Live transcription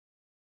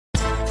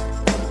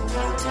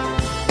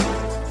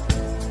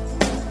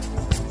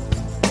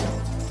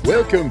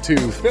Welcome to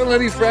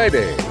Felony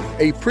Friday,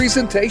 a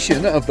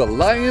presentation of the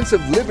Lions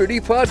of Liberty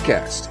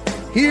podcast.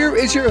 Here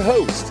is your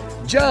host,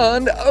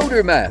 John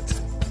Odermatt.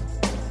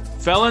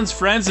 Felons,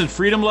 friends, and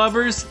freedom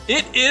lovers,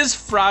 it is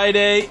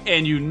Friday,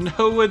 and you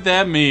know what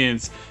that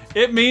means.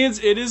 It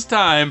means it is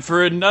time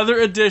for another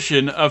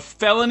edition of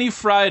Felony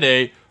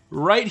Friday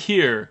right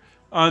here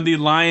on the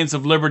Lions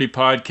of Liberty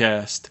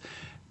podcast.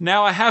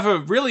 Now, I have a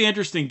really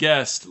interesting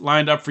guest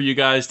lined up for you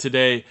guys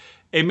today,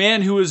 a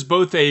man who is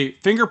both a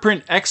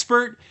fingerprint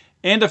expert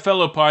and a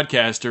fellow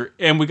podcaster,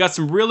 and we got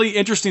some really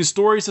interesting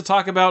stories to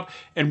talk about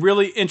and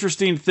really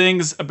interesting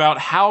things about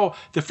how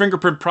the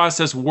fingerprint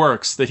process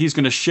works that he's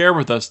going to share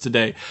with us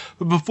today.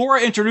 But before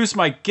I introduce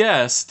my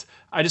guest,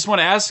 I just want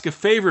to ask a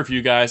favor of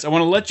you guys. I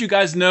want to let you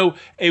guys know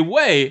a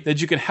way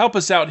that you can help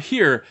us out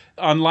here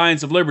on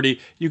Lions of Liberty.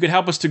 You can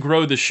help us to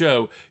grow the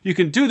show. You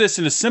can do this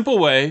in a simple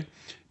way,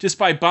 just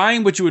by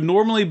buying what you would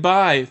normally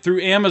buy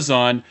through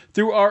Amazon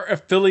through our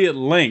affiliate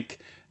link.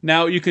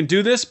 Now, you can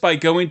do this by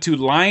going to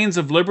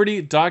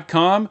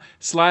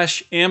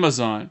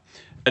lionsofliberty.com/Amazon.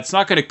 It's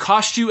not going to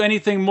cost you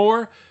anything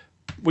more.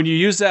 When you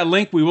use that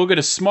link, we will get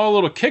a small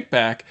little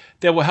kickback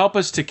that will help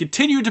us to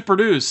continue to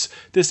produce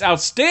this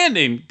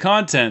outstanding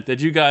content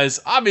that you guys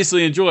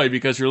obviously enjoy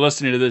because you're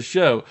listening to this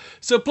show.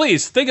 So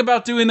please, think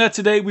about doing that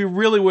today. We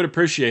really would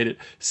appreciate it.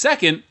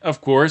 Second, of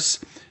course,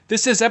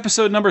 this is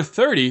episode number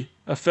 30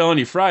 of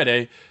Felony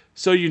Friday.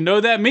 So you know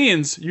that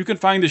means you can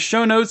find the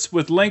show notes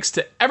with links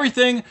to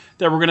everything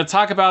that we're going to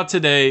talk about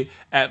today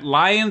at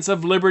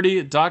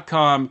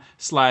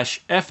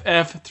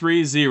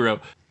lionsofliberty.com/FF30.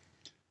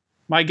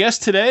 My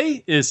guest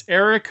today is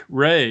Eric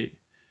Ray.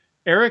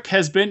 Eric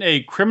has been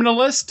a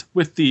criminalist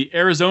with the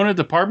Arizona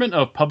Department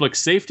of Public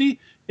Safety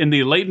in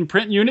the Latent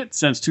Print Unit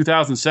since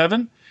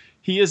 2007.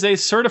 He is a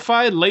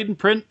Certified Latent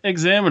Print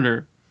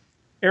Examiner.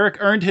 Eric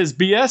earned his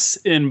BS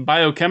in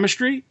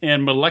Biochemistry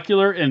and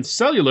Molecular and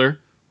Cellular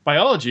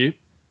Biology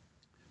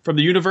from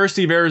the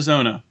University of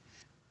Arizona.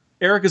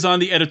 Eric is on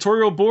the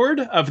Editorial Board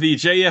of the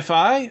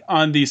JFI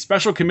on the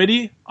Special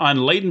Committee on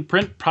Latent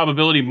Print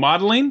Probability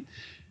Modeling.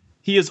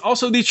 He is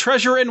also the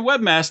Treasurer and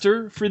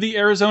Webmaster for the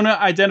Arizona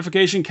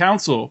Identification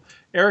Council.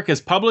 Eric has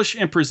published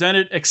and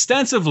presented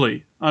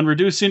extensively on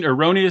reducing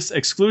erroneous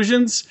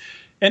exclusions.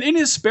 And in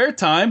his spare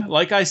time,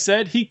 like I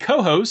said, he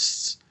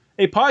co-hosts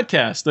a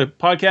podcast. The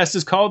podcast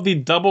is called the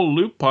Double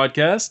Loop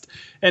Podcast,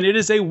 and it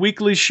is a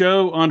weekly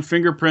show on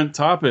fingerprint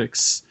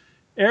topics.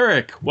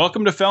 Eric,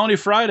 welcome to Felony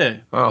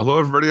Friday. Hello,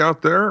 everybody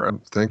out there.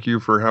 Thank you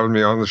for having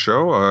me on the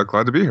show.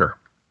 Glad to be here.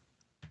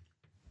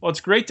 Well, it's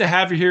great to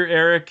have you here,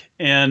 Eric.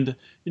 And,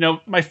 you know,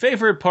 my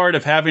favorite part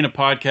of having a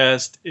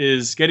podcast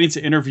is getting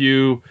to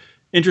interview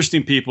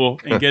interesting people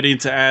and getting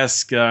to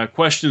ask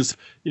questions,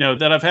 you know,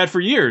 that I've had for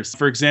years.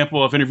 For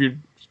example, I've interviewed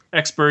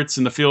experts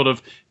in the field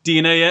of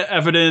DNA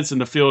evidence, in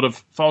the field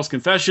of false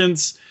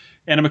confessions,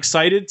 and I'm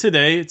excited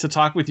today to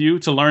talk with you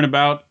to learn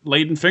about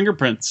latent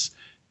fingerprints.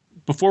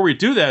 Before we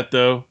do that,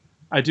 though,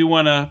 I do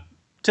want to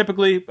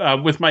typically,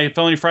 with my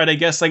Felony Friday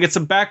guests, I get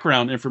some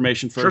background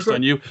information first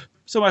on you,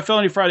 so my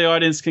Felony Friday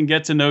audience can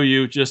get to know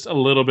you just a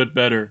little bit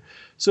better.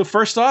 So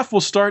first off,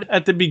 we'll start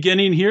at the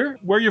beginning here.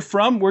 Where you're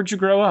from? Where'd you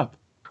grow up?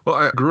 Well,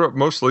 I grew up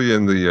mostly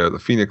in the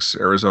Phoenix,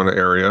 Arizona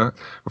area.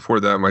 Before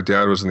that, my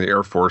dad was in the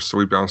Air Force, so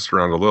we bounced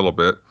around a little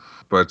bit.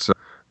 But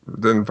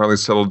then finally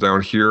settled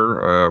down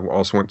here.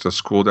 Also went to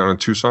school down in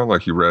Tucson,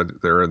 like you read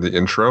there in the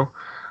intro.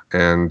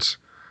 And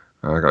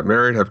I got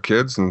married, have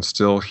kids, and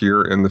still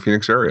here in the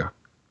Phoenix area.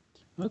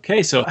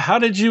 Okay, so how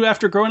did you,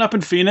 after growing up in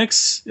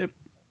Phoenix,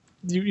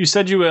 you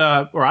said you,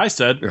 or I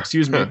said,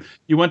 excuse me,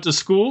 you went to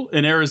school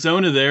in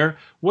Arizona there.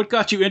 What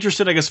got you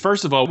interested, I guess,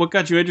 first of all, what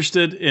got you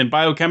interested in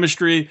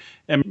biochemistry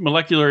and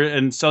molecular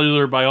and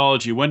cellular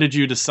biology? When did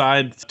you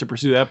decide to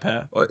pursue that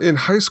path? In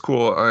high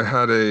school, I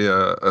had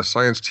a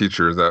science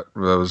teacher that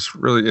was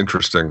really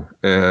interesting.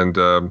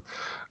 And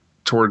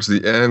towards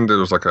the end, it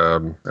was like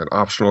an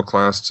optional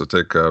class to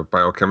take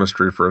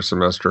biochemistry for a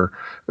semester.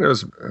 And it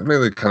was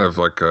mainly kind of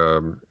like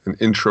an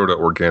intro to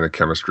organic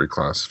chemistry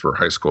class for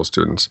high school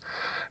students.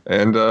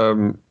 And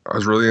I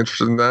was really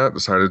interested in that,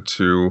 decided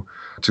to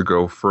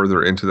go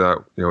further into that,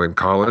 you know, in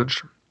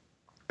college.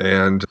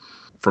 And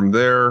from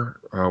there,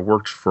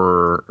 worked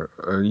for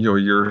a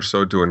year or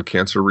so doing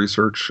cancer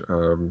research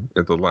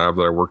at the lab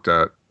that I worked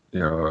at,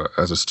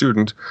 as a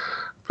student.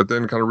 But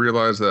then kind of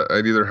realized that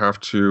I'd either have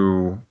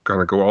to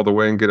kind of go all the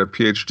way and get a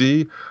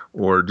PhD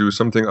or do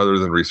something other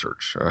than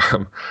research.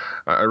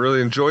 I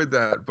really enjoyed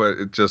that, but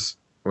it just,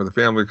 when the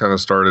family kind of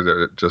started,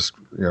 it just,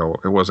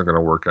 it wasn't going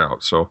to work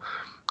out. So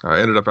I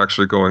ended up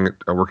actually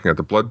working at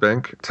the blood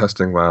bank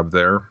testing lab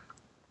there.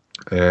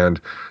 And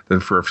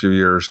then for a few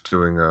years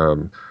doing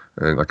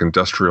like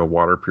industrial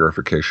water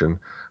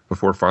purification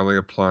before finally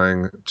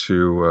applying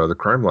to the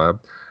crime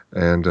lab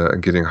and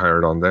getting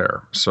hired on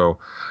there. So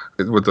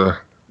with the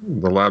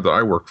lab that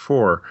I work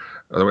for,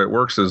 the way it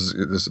works is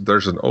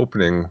there's an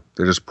opening.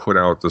 They just put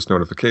out this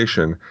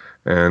notification,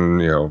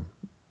 and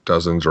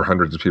dozens or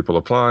hundreds of people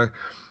apply,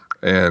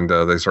 and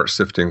they start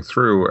sifting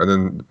through. And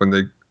then when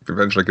they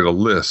eventually get a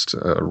list,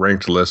 a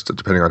ranked list,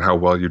 depending on how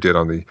well you did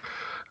on the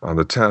on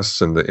the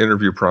tests and the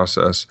interview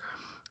process.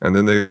 And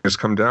then they just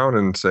come down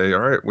and say, all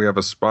right, we have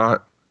a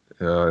spot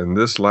in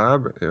this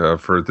lab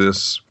for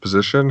this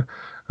position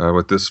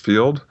with this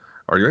field.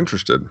 Are you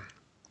interested?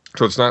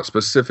 So it's not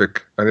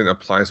specific. I didn't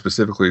apply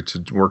specifically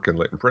to work in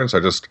latent prints. I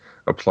just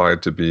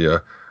applied to be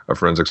a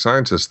forensic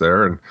scientist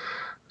there. And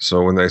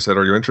so when they said,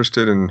 are you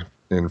interested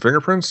in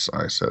fingerprints?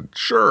 I said,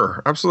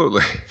 sure,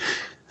 absolutely.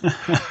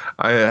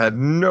 I had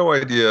no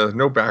idea,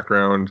 no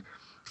background.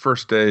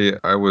 First day,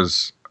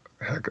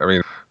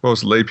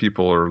 most lay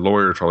people or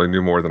lawyers probably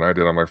knew more than I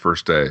did on my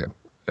first day.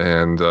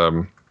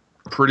 And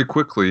pretty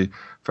quickly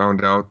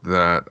found out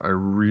that I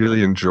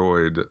really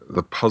enjoyed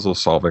the puzzle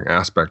solving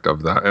aspect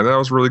of that. And I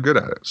was really good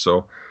at it.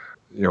 So,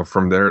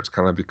 from there, it's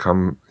kind of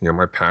become,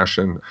 my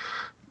passion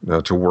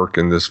to work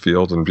in this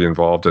field and be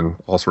involved in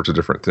all sorts of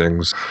different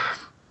things,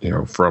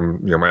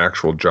 from, my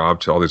actual job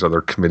to all these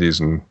other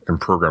committees and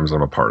programs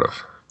I'm a part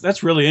of.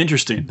 That's really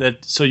interesting.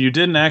 So you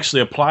didn't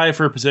actually apply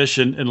for a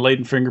position in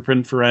latent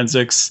fingerprint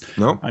forensics.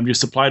 No. You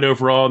just applied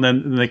overall, and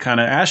then they kind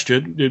of asked you,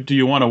 do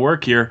you want to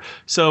work here?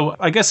 So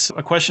I guess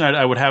a question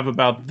I would have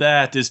about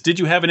that is, did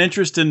you have an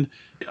interest in,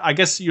 I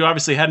guess you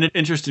obviously had an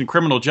interest in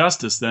criminal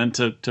justice then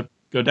to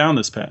go down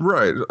this path.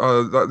 Right.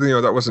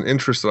 That was an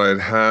interest that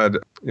I had,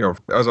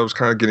 as I was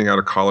kind of getting out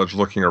of college,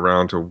 looking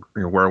around to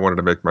where I wanted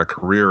to make my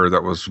career.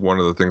 That was one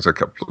of the things I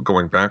kept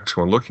going back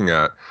to and looking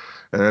at.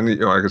 And,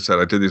 like I said,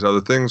 I did these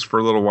other things for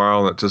a little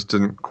while, and it just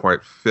didn't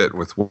quite fit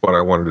with what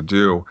I wanted to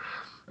do.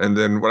 And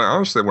then when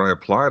I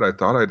applied, I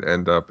thought I'd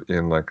end up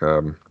in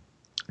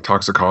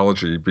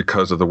toxicology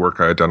because of the work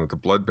I had done at the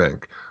blood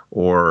bank,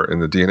 or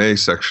in the DNA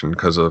section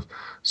because of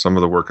some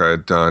of the work I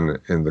had done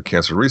in the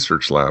cancer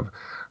research lab.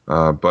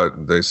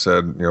 But they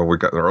said,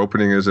 our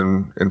opening is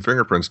in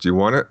fingerprints. Do you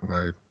want it? And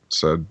I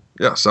said,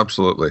 yes,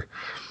 absolutely.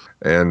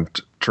 And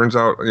turns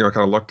out, I kind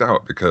of lucked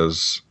out,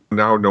 because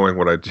now knowing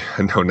what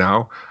I know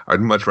now, I'd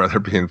much rather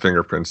be in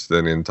fingerprints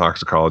than in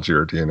toxicology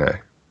or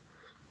DNA.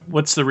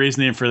 What's the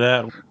reasoning for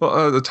that?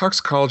 Well, the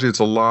toxicology, it's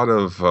a lot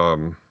of,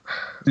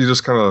 you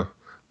just kind of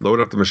load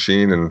up the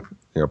machine and,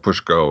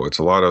 push go. It's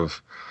a lot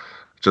of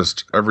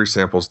just every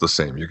sample's the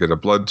same. You get a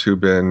blood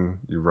tube in,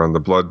 you run the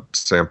blood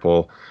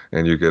sample,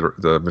 and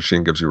the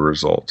machine gives you a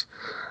result.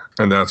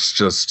 And that's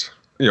just,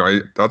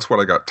 that's what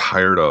I got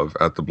tired of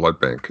at the blood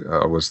bank,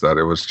 was that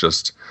it was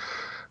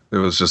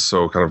just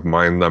so kind of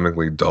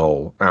mind-numbingly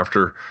dull.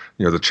 After,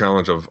 the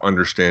challenge of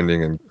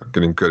understanding and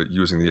getting good at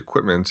using the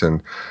equipment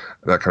and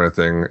that kind of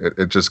thing,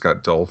 it just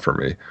got dull for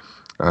me.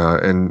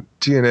 And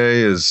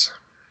DNA is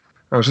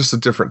just a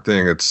different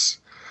thing. It's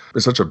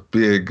such a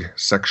big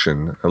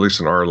section, at least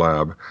in our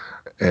lab,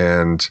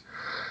 and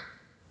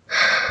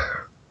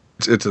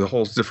it's a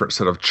whole different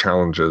set of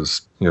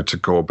challenges, to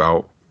go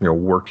about,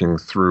 working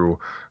through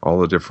all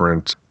the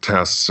different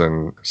tests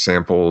and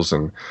samples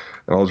and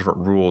all the different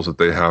rules that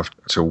they have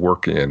to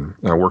work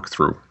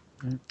through.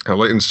 And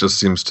Latent's just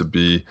seems to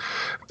be,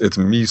 it's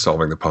me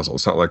solving the puzzle.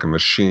 It's not like a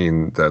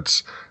machine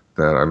that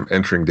I'm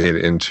entering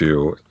data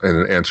into and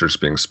an answer's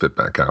being spit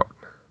back out.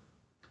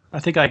 I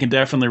think I can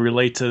definitely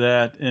relate to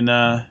that.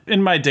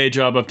 In my day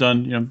job, I've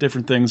done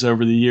different things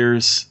over the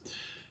years.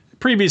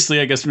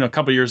 Previously, I guess a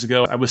couple of years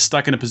ago, I was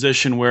stuck in a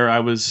position where I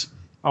was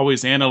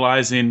always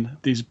analyzing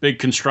these big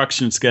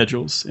construction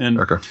schedules, and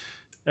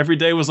every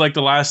day was like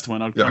the last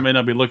one. I'd come in,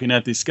 I'd be looking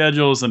at these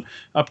schedules and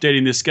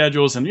updating these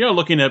schedules, and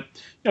looking at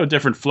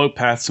different float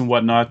paths and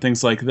whatnot,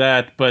 things like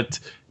that. But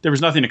there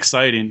was nothing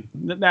exciting.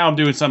 Now I'm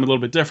doing something a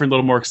little bit different, a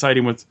little more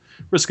exciting with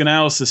risk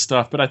analysis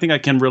stuff. But I think I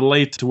can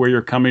relate to where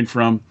you're coming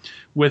from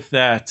with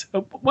that.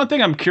 One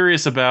thing I'm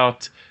curious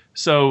about,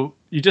 so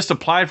you just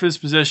applied for this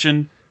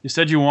position, you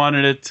said you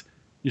wanted it,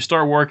 you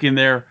start working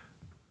there.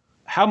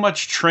 How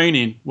much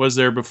training was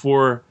there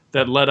before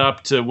that led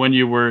up to when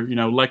you were,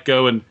 let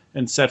go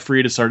and set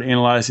free to start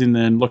analyzing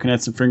and looking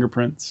at some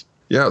fingerprints?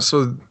 Yeah,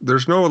 so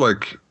there's no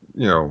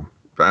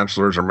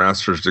bachelor's or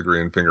master's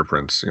degree in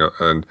fingerprints,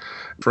 and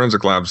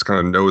forensic labs kind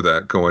of know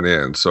that going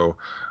in. So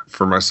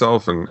for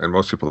myself and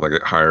most people that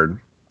get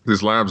hired,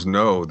 these labs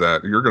know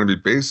that you're going to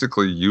be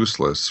basically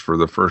useless for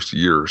the first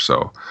year or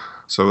so.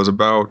 So it was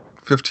about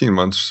 15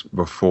 months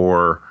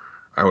before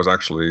I was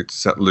actually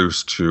set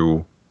loose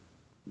to,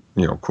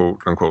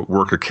 quote unquote,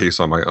 work a case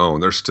on my own.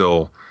 There's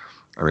still,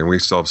 we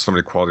still have so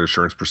many quality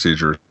assurance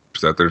procedures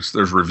that there's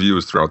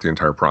reviews throughout the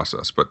entire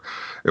process. But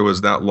it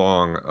was that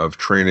long of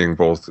training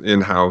both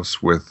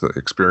in-house with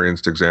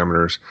experienced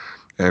examiners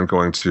and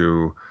going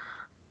to,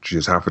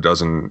 half a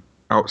dozen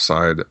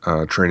outside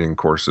training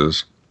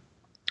courses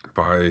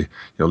by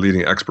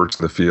leading experts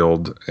in the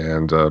field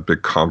and a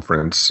big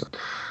conference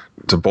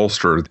to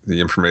bolster the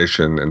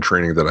information and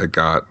training that I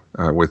got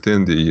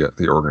within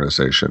the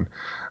organization.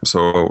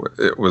 So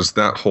it was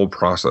that whole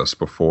process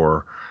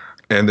before,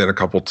 and then a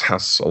couple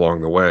tests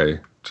along the way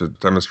to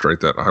demonstrate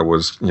that I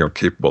was,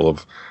 capable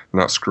of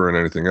not screwing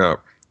anything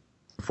up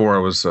before I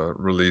was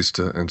released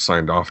and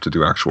signed off to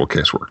do actual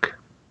casework.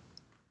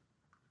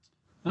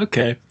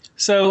 Okay.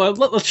 So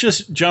let's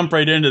just jump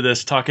right into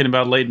this, talking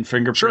about latent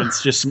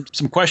fingerprints. Sure. Just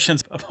some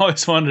questions I've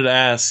always wanted to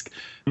ask.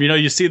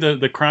 You see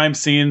the crime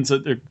scenes,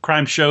 the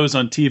crime shows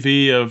on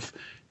TV of,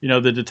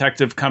 the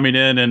detective coming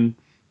in and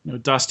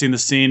dusting the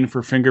scene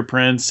for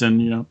fingerprints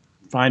and,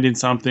 finding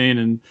something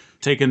and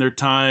taking their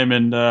time.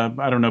 And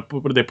I don't know,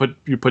 what do they put?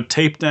 You put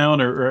tape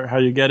down or how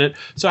you get it?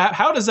 So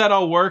how does that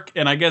all work?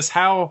 And I guess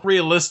how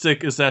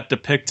realistic is that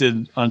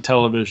depicted on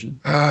television?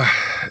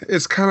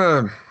 It's kind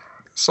of...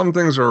 Some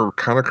things are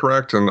kind of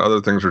correct and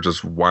other things are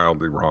just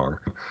wildly wrong.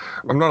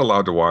 I'm not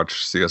allowed to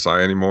watch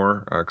CSI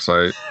anymore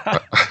because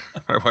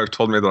my wife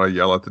told me that I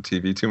yell at the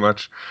TV too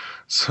much.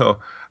 So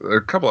a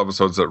couple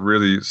episodes that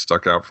really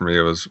stuck out for me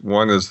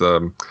one is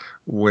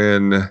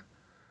when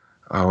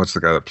what's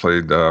the guy that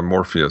played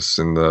Morpheus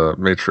in the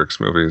Matrix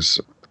movies?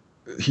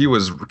 He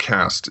was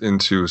cast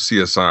into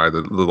CSI,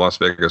 the Las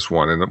Vegas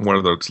one, in one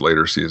of those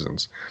later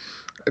seasons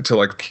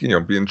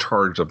to be in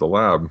charge of the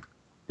lab.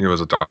 He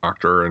was a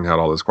doctor and had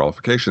all his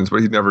qualifications,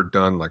 but he'd never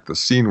done the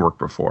scene work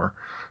before.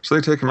 So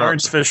they take him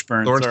Lawrence out.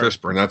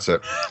 Fishburne, that's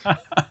it.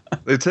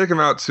 They take him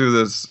out to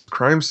this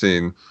crime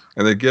scene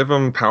and they give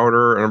him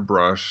powder and a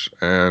brush.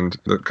 And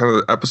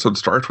the episode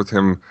starts with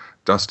him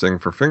dusting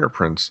for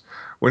fingerprints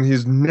when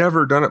he's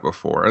never done it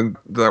before. And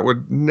that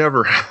would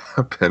never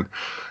happen.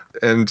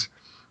 And,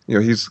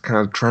 he's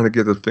kind of trying to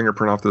get the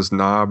fingerprint off this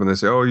knob. And they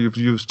say, oh, you've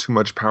used too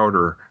much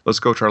powder. Let's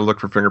go try to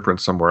look for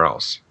fingerprints somewhere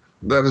else.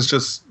 That is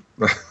just...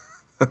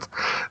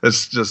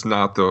 It's just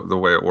not the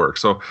way it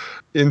works. So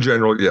in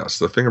general, yes,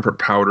 the fingerprint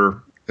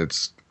powder,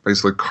 it's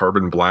basically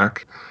carbon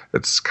black.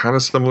 It's kind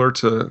of similar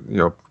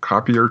to,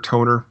 copier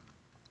toner.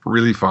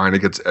 Really fine.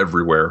 It gets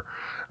everywhere.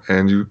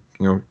 And you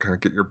kind of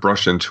get your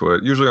brush into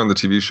it. Usually on the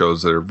TV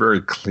shows, they're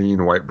very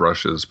clean white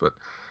brushes. But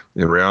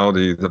in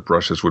reality, the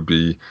brushes would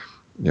be,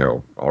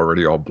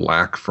 already all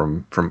black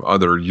from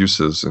other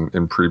uses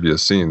in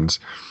previous scenes.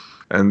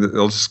 And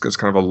it's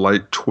kind of a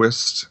light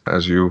twist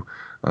as you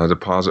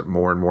deposit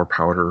more and more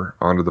powder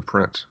onto the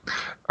print.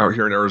 Out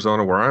here in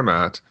Arizona, where I'm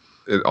at,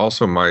 it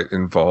also might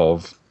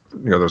involve,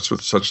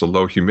 there's such a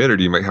low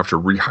humidity, you might have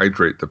to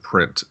rehydrate the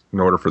print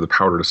in order for the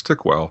powder to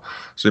stick well.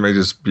 So you may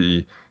just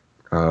be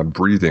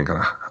breathing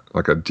kind of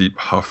like a deep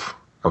huff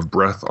of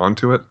breath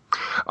onto it.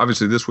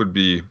 Obviously, this would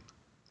be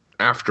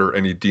after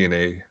any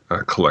DNA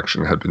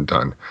collection had been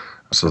done,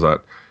 so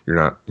that you're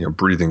not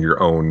breathing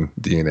your own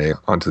DNA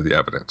onto the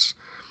evidence.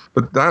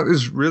 But that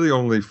is really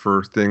only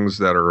for things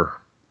that are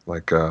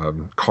like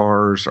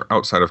cars or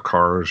outside of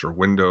cars or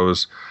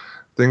windows,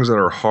 things that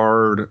are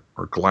hard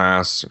or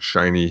glass,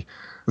 shiny,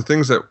 the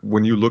things that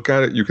when you look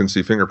at it, you can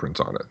see fingerprints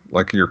on it,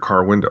 like your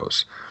car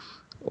windows.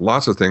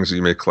 Lots of things that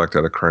you may collect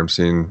at a crime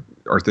scene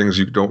are things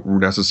you don't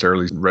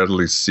necessarily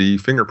readily see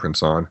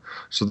fingerprints on.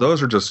 So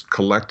those are just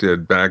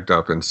collected, bagged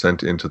up, and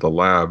sent into the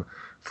lab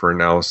for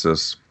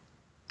analysis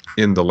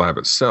in the lab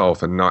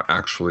itself and not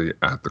actually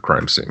at the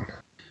crime scene.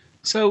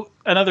 So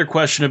another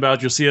question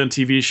about you'll see on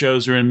TV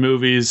shows or in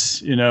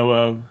movies,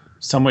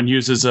 someone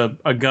uses a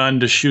gun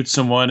to shoot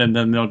someone and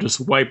then they'll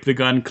just wipe the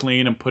gun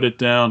clean and put it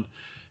down.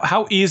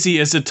 How easy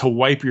is it to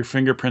wipe your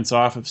fingerprints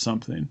off of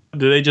something?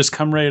 Do they just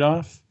come right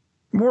off?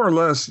 More or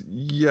less,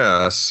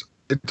 yes.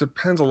 It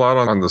depends a lot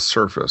on the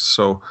surface.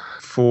 So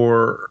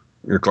for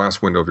your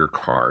glass window of your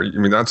car,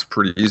 that's a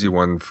pretty easy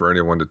one for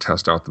anyone to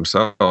test out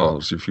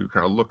themselves. If you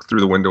kind of look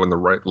through the window in the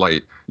right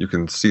light, you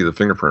can see the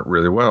fingerprint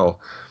really well.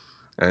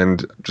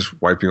 And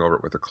just wiping over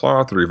it with a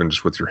cloth or even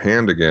just with your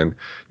hand again,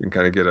 you can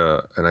kind of get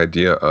an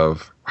idea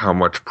of how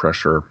much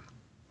pressure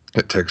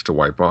it takes to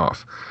wipe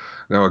off.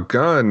 Now,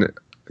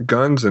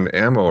 guns and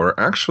ammo are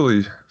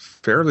actually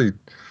fairly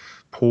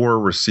poor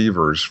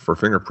receivers for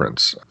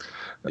fingerprints.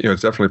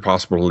 It's definitely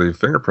possible to leave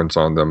fingerprints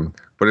on them,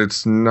 but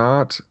it's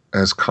not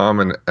as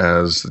common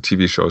as the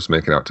TV shows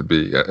make it out to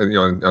be. And,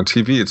 on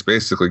TV, it's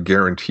basically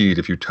guaranteed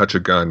if you touch a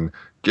gun,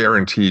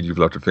 guaranteed you've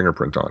left a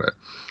fingerprint on it.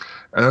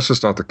 And that's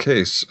just not the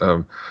case,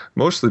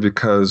 mostly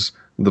because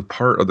the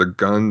part of the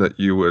gun that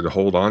you would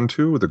hold on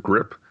to, the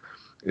grip,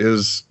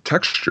 is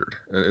textured.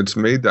 And it's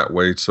made that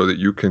way so that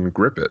you can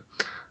grip it.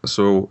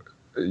 So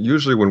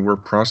usually when we're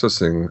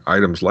processing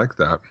items like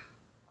that,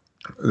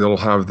 they'll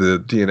have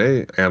the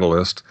DNA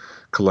analyst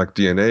collect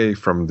DNA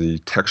from the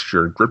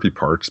textured, grippy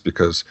parts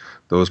because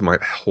those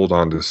might hold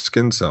on to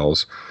skin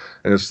cells.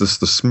 And it's the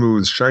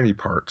smooth, shiny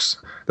parts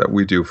that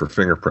we do for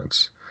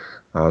fingerprints.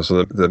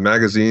 So the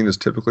magazine is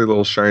typically a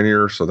little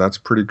shinier, so that's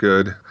pretty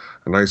good.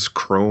 A nice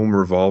chrome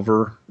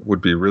revolver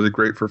would be really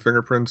great for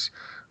fingerprints,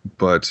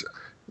 but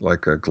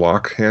like a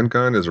Glock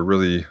handgun is a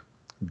really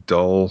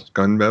dull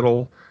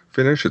gunmetal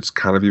finish. It's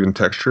kind of even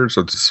textured,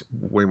 so it's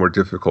way more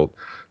difficult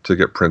to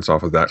get prints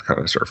off of that kind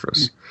of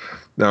surface.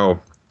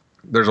 Now,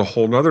 there's a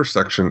whole other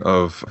section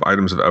of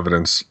items of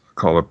evidence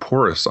called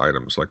porous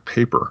items, like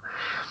paper.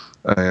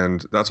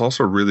 And that's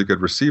also a really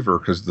good receiver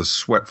because the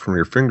sweat from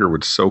your finger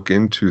would soak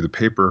into the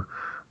paper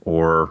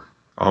or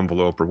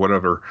envelope or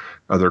whatever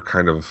other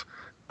kind of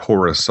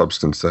porous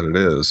substance that it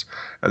is.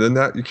 And then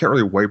that you can't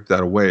really wipe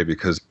that away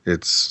because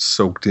it's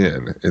soaked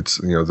in. It's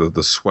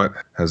the sweat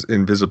has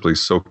invisibly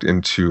soaked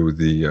into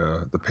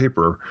the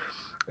paper,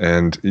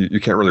 and you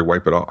can't really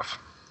wipe it off.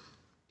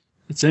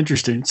 It's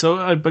interesting. So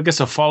I guess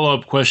a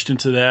follow-up question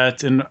to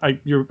that, and I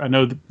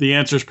know the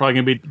answer is probably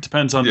going to be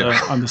depends on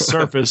the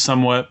surface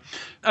somewhat.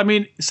 I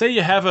mean, say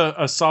you have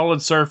a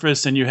solid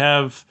surface and you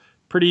have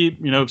pretty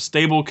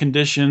stable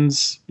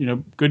conditions,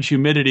 good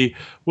humidity.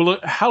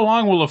 How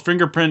long will a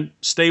fingerprint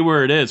stay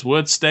where it is? Will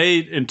it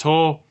stay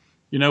until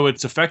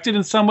it's affected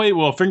in some way?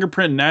 Will a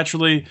fingerprint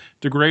naturally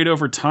degrade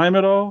over time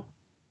at all?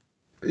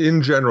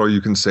 In general, you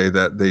can say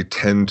that they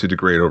tend to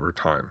degrade over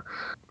time.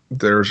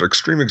 There's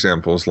extreme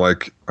examples,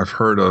 like I've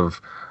heard of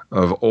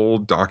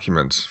old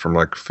documents from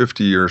like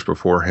 50 years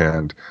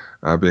beforehand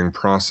being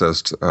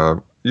processed,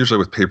 usually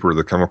with paper.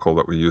 The chemical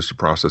that we use to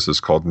process is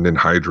called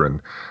ninhydrin.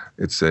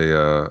 It's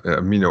a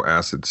amino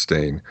acid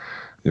stain.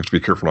 You have to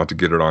be careful not to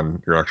get it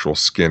on your actual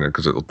skin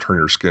because it'll turn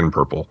your skin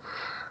purple.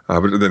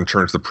 But it then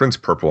turns the prints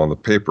purple on the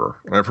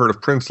paper. And I've heard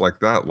of prints like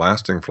that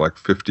lasting for like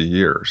 50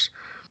 years.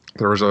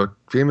 There was a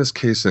famous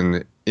case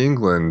in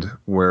England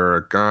where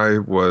a guy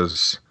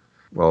was,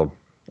 well,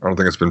 I don't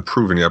think it's been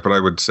proven yet, but I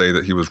would say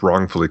that he was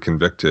wrongfully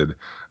convicted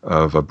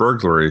of a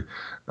burglary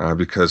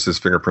because his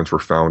fingerprints were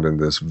found in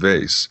this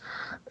vase.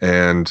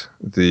 And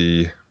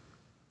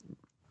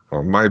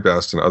my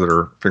best and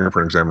other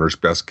fingerprint examiners'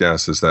 best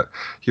guess is that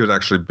he had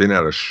actually been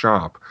at a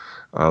shop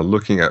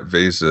looking at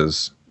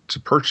vases to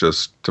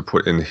purchase to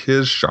put in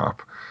his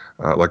shop,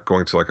 like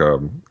going to like a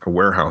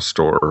warehouse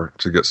store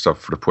to get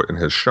stuff to put in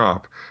his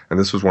shop. And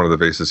this was one of the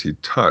vases he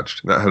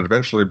touched. That had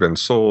eventually been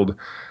sold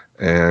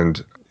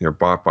and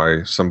bought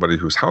by somebody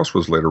whose house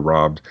was later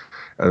robbed,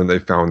 and then they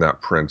found that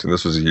print, and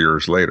this was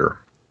years later.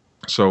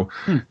 So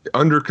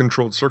under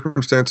controlled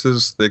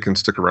circumstances, they can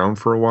stick around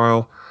for a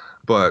while,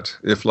 but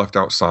if left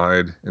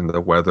outside in the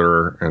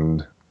weather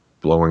and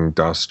blowing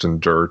dust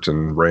and dirt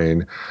and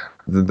rain,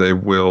 then they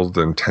will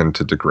then tend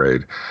to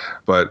degrade.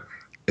 But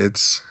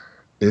it's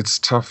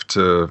tough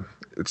to,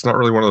 it's not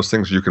really one of those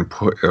things you can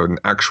put an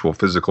actual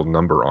physical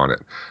number on it,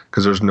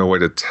 because there's no way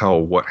to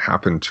tell what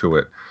happened to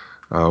it.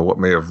 What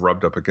may have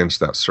rubbed up against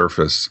that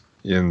surface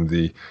in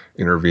the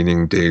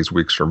intervening days,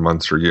 weeks, or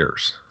months, or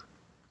years.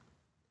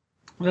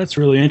 Well, that's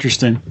really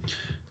interesting.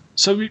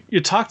 So you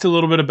talked a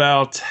little bit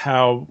about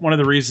how one of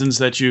the reasons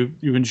that you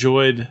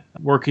enjoyed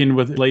working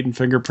with latent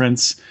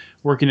fingerprints,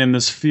 working in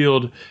this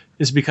field,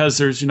 is because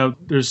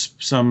there's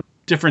some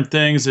different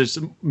things. There's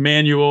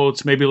manual.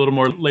 It's maybe a little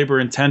more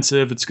labor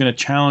intensive. It's going to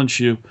challenge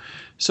you.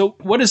 So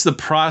what is the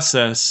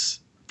process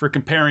for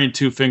comparing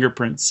two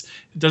fingerprints?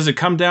 Does it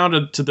come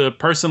down to the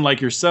person like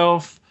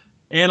yourself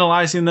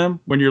analyzing them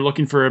when you're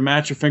looking for a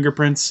match of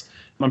fingerprints?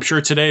 I'm sure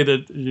today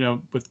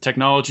that, with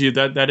technology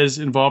that is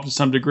involved to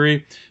some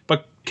degree,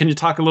 but can you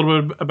talk a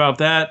little bit about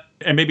that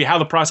and maybe how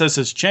the process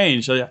has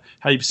changed,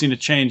 how you've seen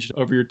it change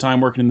over your time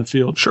working in the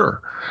field?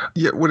 Sure.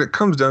 Yeah, when it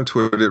comes down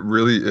to it, it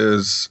really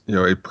is,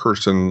 a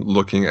person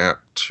looking at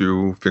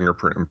two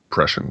fingerprint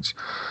impressions.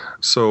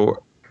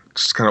 So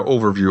just kind of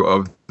overview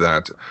of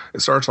that. It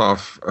starts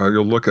off,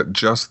 you'll look at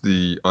just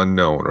the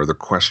unknown or the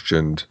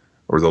questioned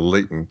or the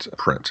latent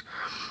print.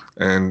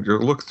 And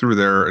you'll look through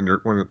there and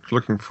when you're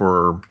looking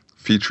for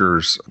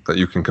features that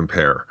you can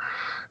compare.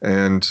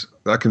 And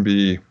that can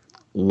be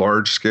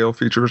large scale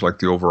features like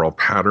the overall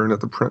pattern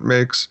that the print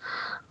makes,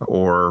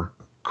 or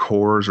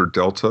cores or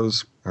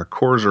deltas.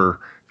 Cores are,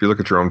 if you look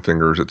at your own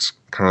fingers, it's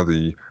kind of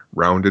the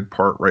rounded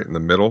part right in the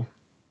middle.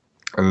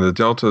 And the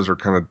deltas are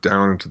kind of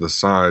down into the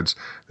sides.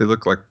 They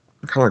look like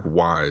kind of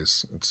like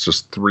Ys. It's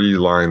just three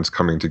lines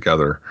coming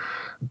together.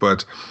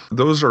 But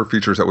those are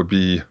features that would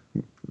be,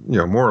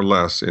 more or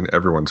less in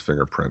everyone's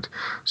fingerprint.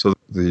 So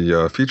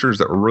the features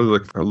that we're really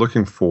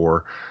looking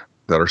for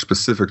that are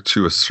specific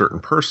to a certain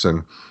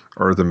person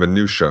are the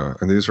minutiae.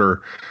 And these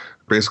are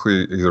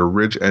basically either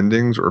ridge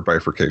endings or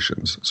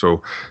bifurcations.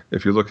 So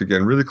if you look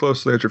again really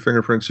closely at your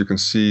fingerprints, you can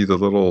see the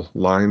little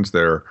lines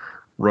there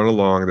run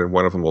along, and then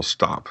one of them will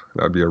stop.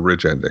 That would be a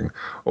ridge ending.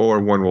 Or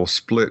one will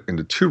split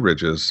into two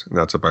ridges, and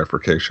that's a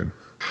bifurcation.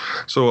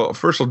 So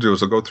first I'll do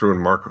is I'll go through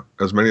and mark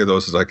as many of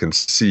those as I can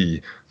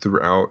see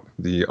throughout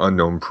the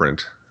unknown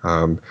print.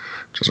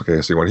 Just, okay,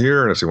 I see one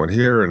here, and I see one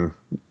here, and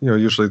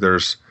usually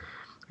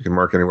you can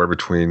mark anywhere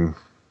between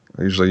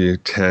usually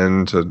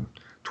 10 to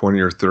 20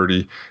 or 30.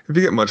 If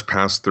you get much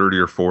past 30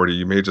 or 40,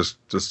 you may just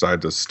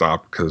decide to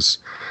stop because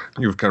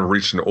you've kind of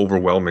reached an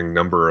overwhelming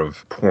number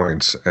of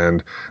points,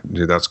 and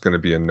that's going to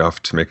be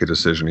enough to make a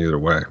decision either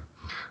way.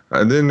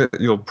 And then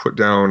you'll put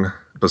down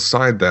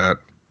beside that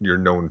your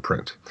known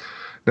print.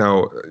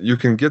 Now, you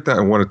can get that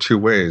in one of two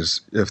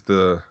ways. If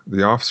the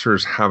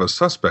officers have a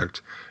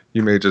suspect,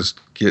 you may just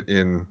get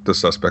in the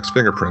suspect's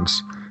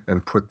fingerprints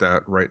and put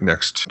that right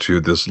next to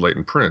this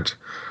latent print.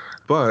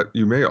 But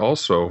you may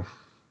also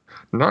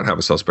not have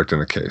a suspect in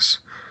a case.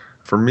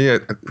 For me,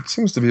 it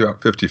seems to be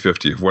about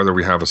 50-50 of whether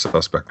we have a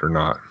suspect or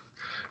not.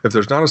 If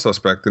there's not a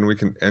suspect, then we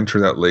can enter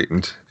that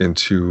latent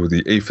into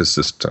the APHIS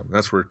system.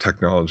 That's where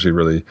technology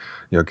really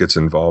gets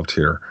involved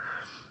here.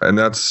 And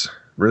that's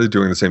really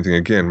doing the same thing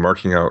again,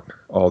 marking out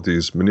all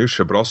these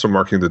minutiae, but also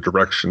marking the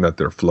direction that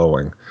they're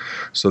flowing.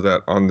 So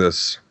that on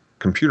this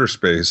computer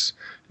space,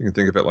 you can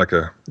think of it like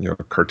a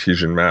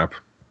Cartesian map.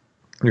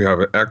 You have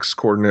an X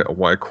coordinate, a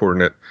Y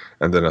coordinate,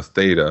 and then a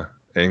theta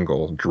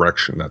angle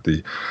direction that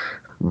the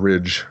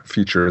ridge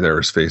feature there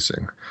is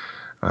facing.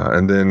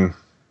 And then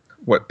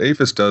what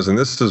APHIS does, and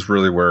this is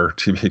really where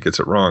TV gets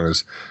it wrong,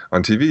 is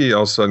on TV,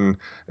 all of a sudden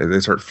they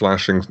start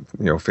flashing,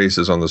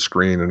 faces on the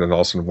screen, and then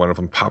all of a sudden one of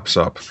them pops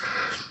up.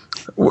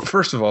 Well,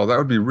 first of all, that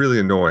would be really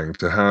annoying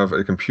to have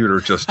a computer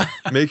just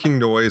making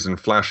noise and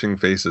flashing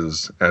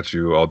faces at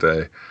you all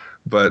day.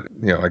 But,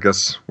 I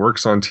guess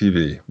works on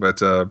TV. But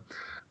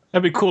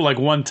that'd be cool, like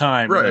one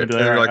time. Right. Like, and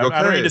you're like, okay.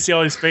 I don't need to see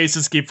all these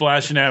faces keep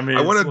flashing at me.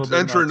 I want to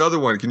enter another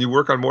one. Can you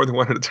work on more than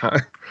one at a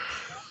time?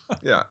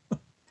 Yeah.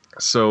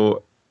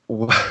 So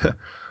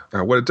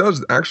what it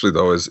does actually,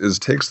 though, is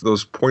takes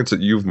those points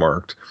that you've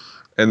marked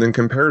and then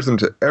compares them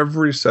to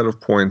every set of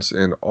points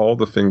in all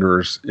the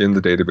fingers in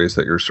the database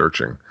that you're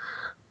searching,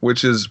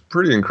 which is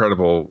pretty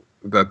incredible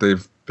that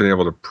they've been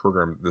able to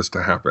program this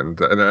to happen,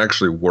 and it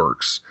actually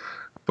works.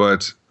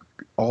 But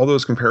all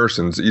those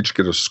comparisons each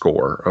get a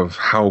score of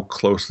how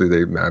closely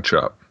they match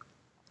up.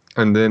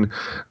 And then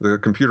the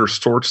computer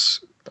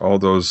sorts all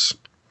those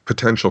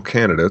potential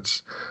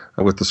candidates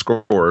with the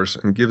scores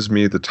and gives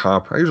me the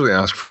top. I used to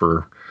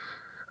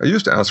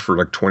ask for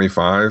like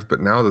 25, but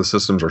now the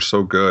systems are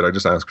so good, I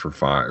just ask for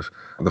 5,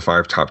 the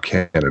 5 top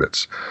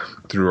candidates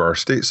through our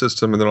state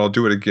system, and then I'll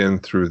do it again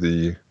through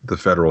the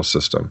federal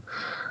system,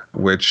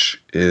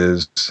 which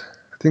is,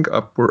 I think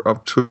we're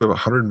up to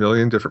 100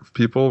 million different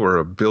people or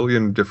 1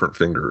 billion different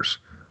fingers.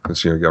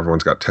 Because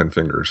everyone's got 10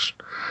 fingers.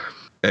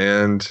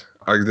 And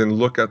I then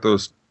look at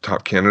those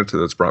top candidates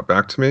that's brought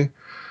back to me,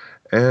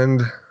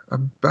 and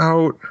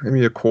about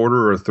maybe a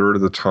quarter or a third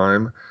of the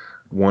time,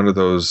 one of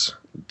those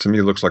to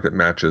me looks like it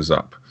matches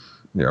up.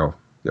 The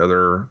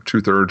other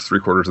 2/3,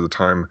 3/4 of the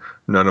time,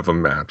 none of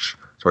them match.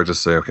 So I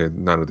just say, okay,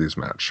 none of these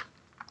match.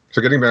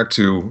 So getting back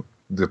to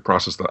the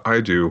process that I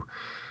do,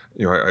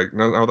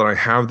 now that I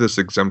have this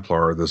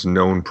exemplar, this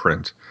known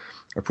print,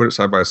 I put it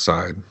side by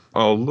side.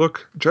 I'll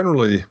look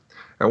generally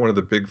at one of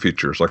the big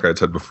features, like I had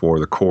said before,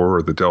 the core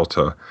or the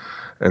delta,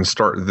 and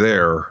start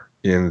there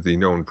in the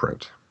known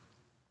print.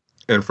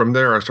 And from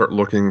there, I start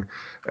looking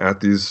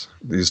at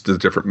the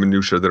different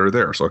minutiae that are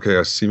there. So, okay,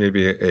 I see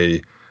maybe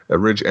a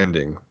ridge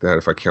ending that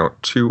if I count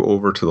 2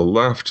 over to the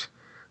left,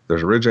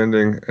 there's a ridge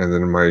ending, and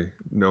then in my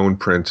known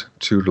print,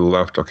 2 to the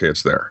left, okay,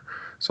 it's there.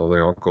 So then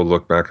I'll go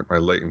look back at my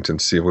latent and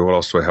see, well, what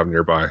else do I have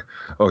nearby?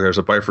 Okay, there's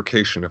a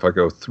bifurcation if I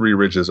go 3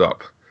 ridges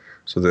up.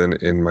 So then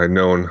in my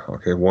known,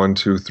 okay, 1,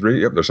 2,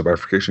 3, yep, there's a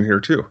bifurcation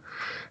here too.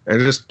 And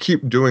just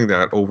keep doing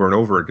that over and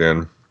over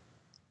again,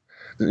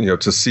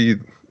 to see,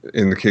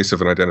 in the case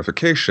of an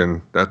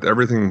identification, that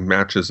everything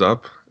matches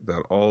up,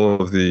 that all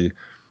of the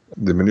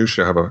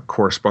minutiae have a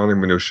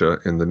corresponding minutiae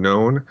in the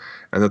known,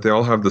 and that they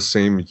all have the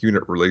same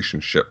unit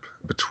relationship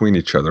between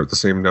each other, the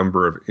same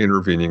number of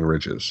intervening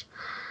ridges.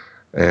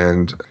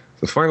 And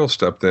the final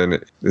step then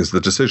is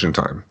the decision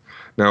time.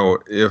 Now,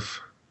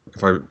 if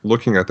I'm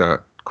looking at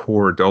that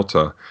core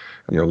delta,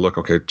 look,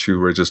 okay, 2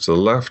 ridges to the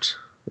left,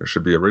 there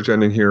should be a ridge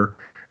ending here,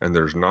 and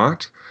there's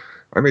not.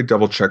 I may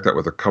double check that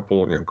with a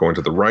couple, going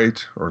to the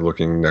right or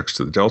looking next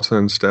to the delta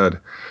instead.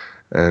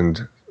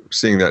 And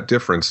seeing that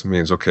difference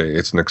means, okay,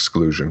 it's an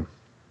exclusion.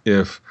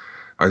 If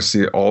I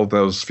see all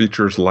those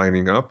features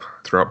lining up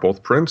throughout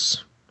both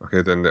prints,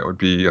 okay, then that would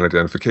be an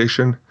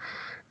identification.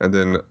 And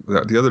then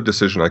the other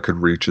decision I could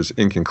reach is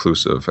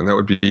inconclusive. And that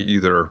would be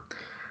either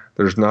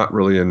there's not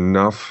really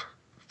enough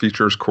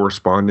features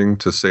corresponding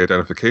to, say,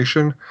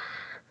 identification,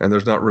 and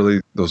there's not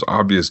really those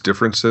obvious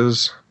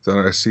differences that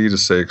I see to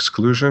say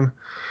exclusion,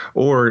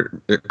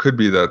 or it could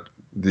be that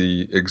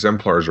the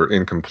exemplars are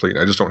incomplete.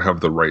 I just don't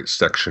have the right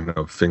section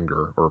of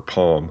finger or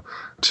palm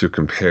to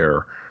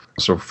compare.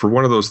 So for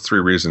one of those 3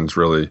 reasons,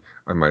 really,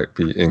 I might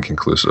be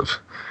inconclusive.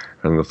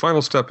 And the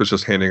final step is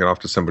just handing it off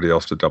to somebody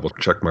else to double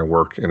check my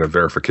work in a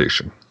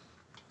verification.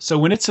 So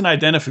when it's an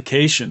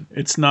identification,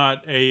 it's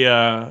not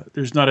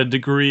there's not a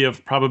degree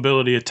of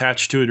probability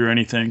attached to it or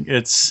anything.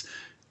 It's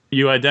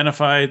you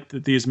identify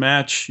that these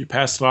match, you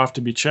pass it off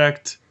to be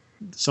checked,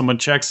 someone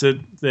checks it,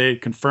 they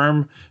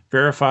confirm,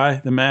 verify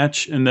the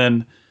match, and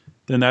then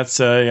that's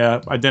a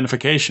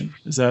identification.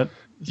 Is that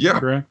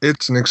correct?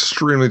 It's an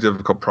extremely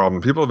difficult problem.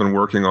 People have been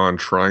working on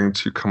trying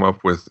to come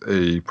up with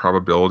a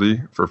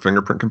probability for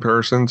fingerprint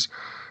comparisons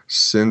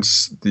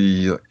since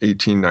the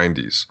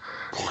 1890s.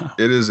 Wow.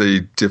 It is a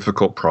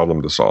difficult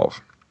problem to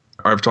solve.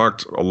 I've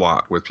talked a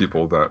lot with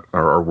people that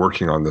are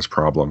working on this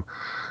problem.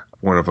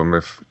 One of them,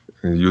 if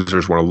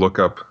users want to look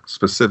up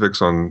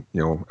specifics on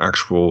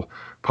actual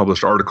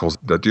published articles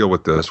that deal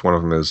with this, one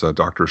of them is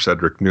Dr.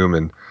 Cedric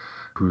Newman,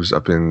 who's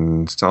up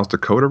in South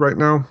Dakota right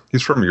now.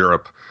 He's from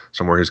Europe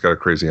somewhere. He's got a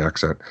crazy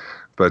accent.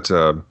 But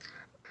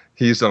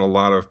he's done a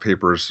lot of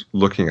papers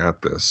looking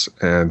at this,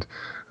 and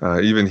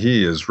even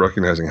he is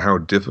recognizing how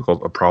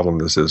difficult a problem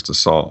this is to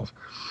solve.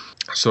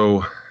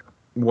 So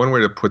one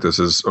way to put this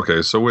is,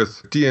 okay, so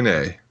with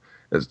DNA,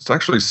 it's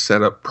actually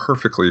set up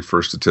perfectly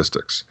for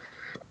statistics.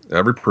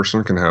 Every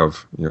person can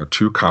have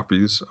 2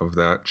 copies of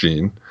that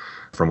gene,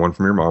 one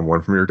from your mom,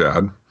 one from your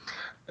dad.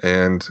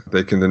 And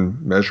they can then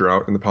measure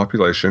out in the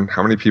population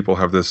how many people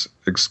have this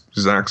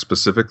exact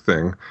specific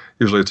thing.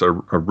 Usually it's a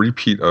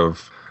repeat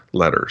of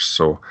letters.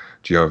 So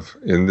do you have,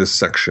 in this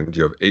section, do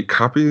you have 8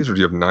 copies or do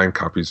you have 9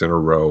 copies in a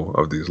row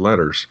of these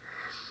letters?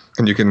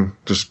 And you can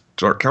just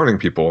start counting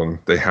people, and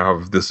they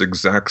have this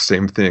exact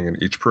same thing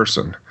in each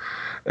person.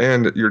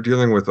 And you're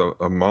dealing with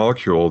a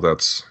molecule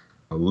that's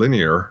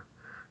linear,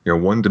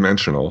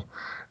 one-dimensional,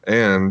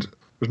 and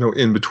there's no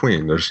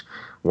in-between. There's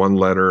one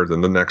letter,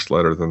 then the next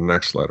letter, then the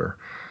next letter.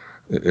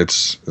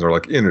 They're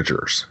like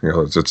integers.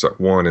 It's at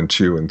 1 and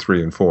 2 and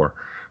 3 and 4.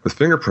 With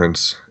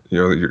fingerprints,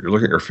 you're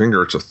looking at your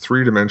finger. It's a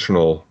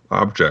 3-dimensional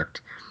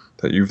object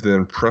that you've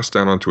then pressed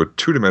down onto a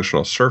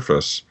 2-dimensional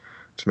surface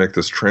to make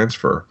this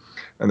transfer.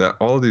 And that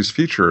all of these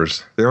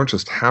features, they don't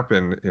just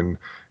happen in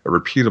a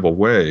repeatable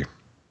way.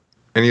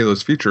 Any of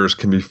those features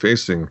can be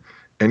facing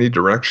any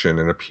direction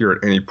and appear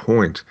at any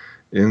point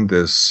in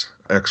this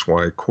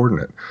XY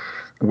coordinate,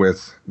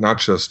 with not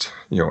just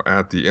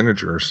at the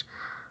integers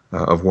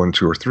of 1,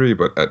 2, or 3,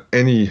 but at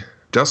any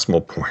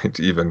decimal point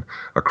even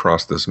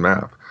across this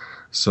map.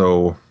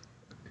 So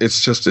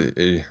it's just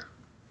a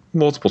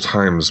multiple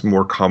times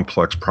more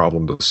complex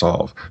problem to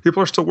solve.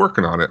 People are still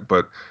working on it,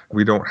 but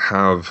we don't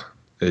have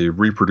a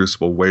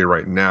reproducible way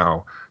right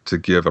now to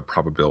give a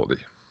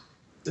probability.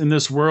 In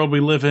this world we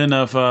live in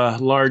of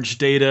large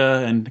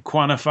data and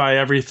quantify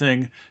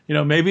everything,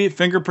 maybe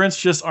fingerprints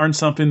just aren't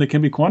something that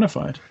can be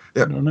quantified.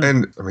 Yeah,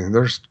 and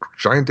there's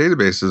giant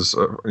databases,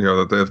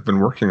 that they've been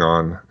working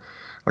on,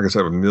 like I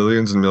said, with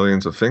millions and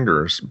millions of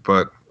fingers,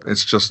 but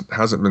it's just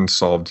hasn't been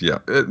solved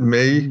yet. It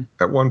may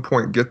at one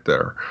point get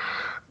there,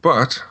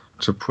 but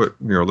to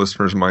put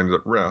listeners' minds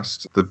at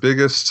rest, the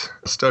biggest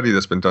study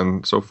that's been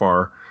done so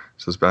far,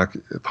 this is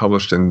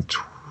published in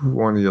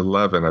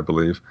 2011, I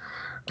believe,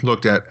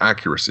 looked at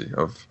accuracy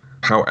of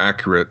how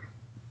accurate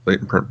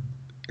latent print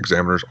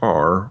examiners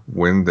are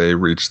when they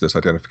reach this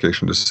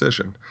identification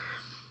decision.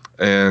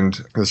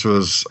 And this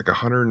was like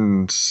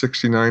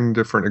 169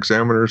 different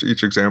examiners.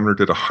 Each examiner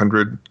did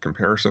 100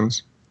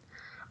 comparisons.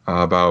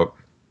 About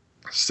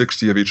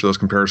 60 of each of those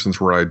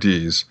comparisons were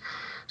IDs.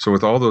 So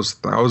with all those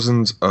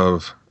thousands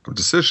of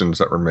decisions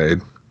that were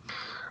made,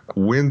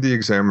 when the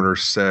examiner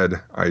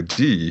said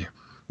ID,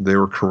 they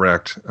were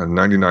correct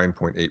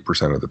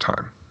 99.8% of the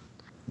time.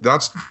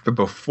 That's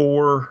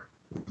before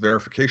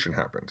verification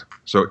happened.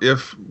 So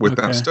if with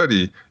that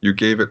study you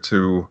gave it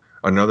to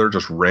another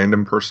just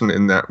random person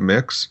in that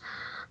mix,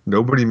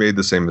 nobody made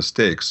the same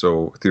mistake.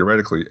 So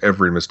theoretically,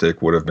 every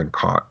mistake would have been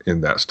caught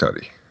in that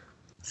study.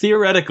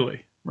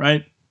 Theoretically,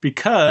 right?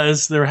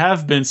 Because there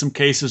have been some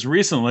cases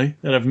recently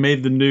that have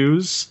made the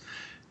news,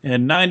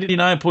 and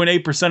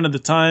 99.8% of the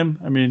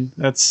time,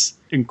 that's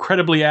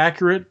incredibly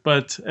accurate,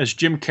 but as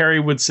Jim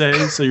Carrey would say,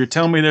 so you're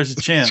telling me there's a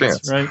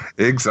chance. Right?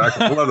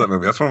 Exactly. I love that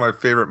movie. That's one of my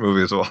favorite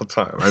movies of all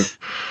time.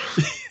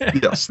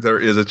 Yes, there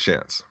is a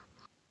chance.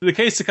 The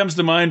case that comes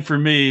to mind for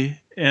me,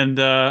 and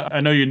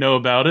I know you know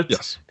about it,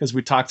 yes, because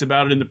we talked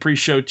about it in the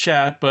pre-show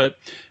chat, but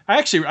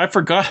I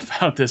forgot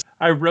about this.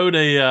 I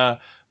wrote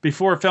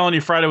before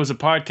Felony Friday was a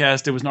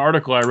podcast, it was an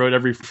article I wrote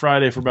every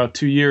Friday for about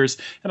 2 years,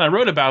 and I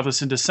wrote about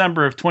this in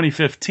December of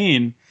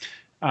 2015,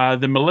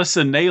 the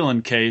Melissa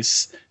Nayland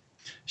case.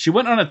 She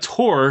went on a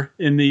tour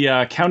in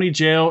the county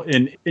jail,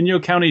 in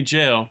Inyo County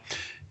Jail,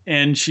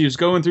 and she was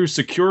going through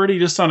security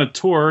just on a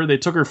tour. They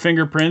took her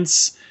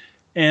fingerprints,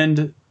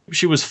 and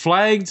she was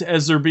flagged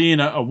as there being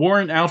a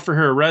warrant out for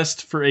her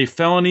arrest for a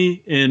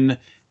felony in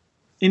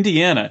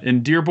Indiana,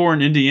 in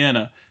Dearborn,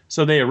 Indiana.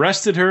 So they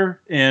arrested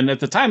her, and at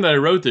the time that I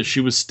wrote this, she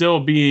was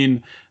still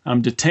being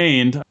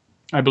detained.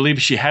 I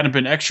believe she hadn't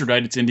been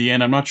extradited to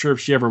Indiana. I'm not sure if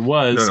she ever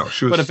was. No,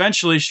 she was. But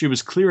eventually she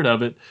was cleared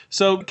of it.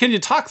 So can you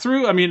talk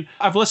through,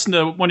 I've listened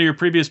to one of your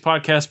previous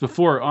podcasts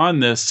before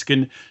on this.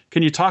 Can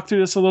you talk through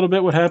this a little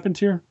bit, what happened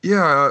here?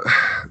 Yeah,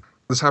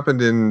 this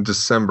happened in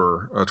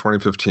December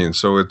 2015.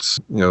 So it's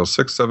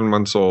 6-7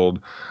 months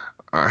old.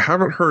 I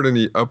haven't heard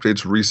any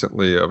updates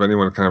recently of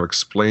anyone kind of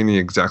explaining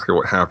exactly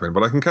what happened,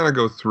 but I can kind of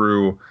go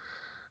through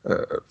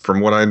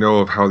from what I know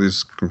of how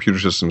these computer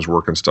systems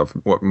work and stuff,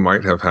 what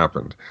might have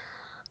happened.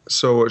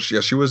 So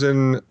she was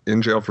in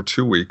jail for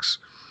 2 weeks,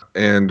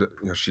 and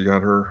she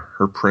got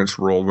her prints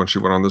rolled when she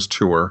went on this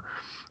tour.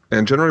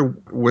 And generally,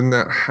 when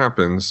that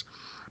happens,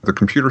 the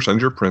computer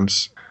sends your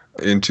prints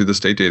into the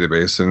state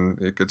database,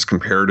 and it gets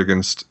compared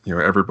against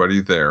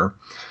everybody there.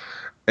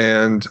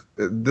 And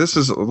this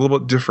is a little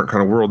bit different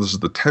kind of world. This is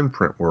the 10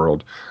 print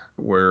world,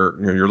 where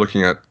you're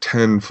looking at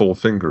 10 full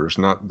fingers,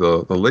 not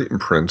the latent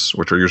prints,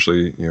 which are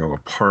usually a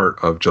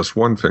part of just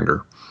one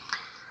finger.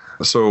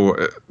 So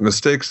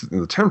mistakes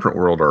in the 10 print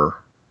world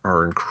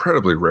are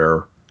incredibly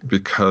rare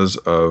because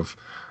of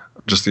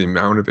just the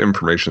amount of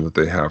information that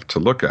they have to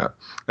look at.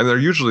 And they're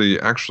usually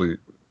actually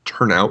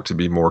turn out to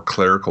be more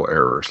clerical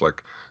errors,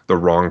 like the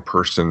wrong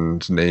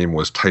person's name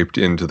was typed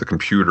into the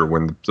computer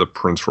when the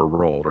prints were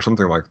rolled or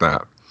something like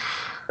that.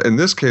 In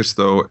this case,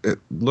 though, it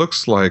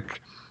looks like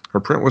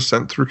her print was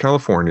sent through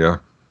California,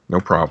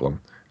 no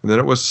problem. And then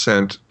it was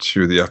sent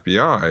to the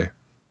FBI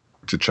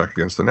to check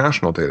against the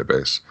national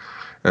database.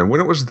 And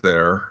when it was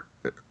there,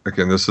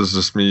 again, this is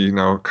just me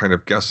now kind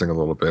of guessing a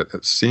little bit.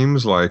 It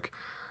seems like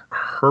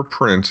her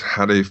print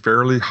had a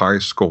fairly high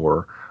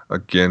score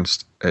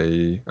against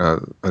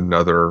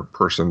another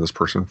person, this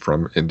person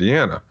from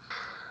Indiana.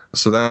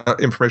 So that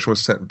information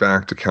was sent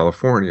back to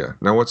California.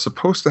 Now, what's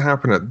supposed to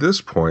happen at this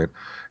point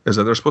is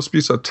that there's supposed to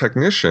be a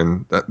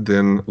technician that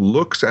then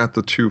looks at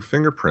the two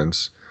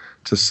fingerprints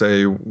to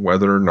say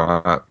whether or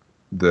not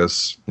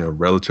this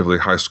relatively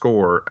high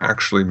score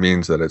actually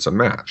means that it's a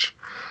match.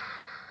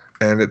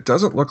 And it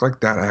doesn't look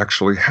like that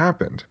actually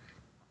happened,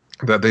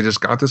 that they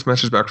just got this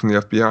message back from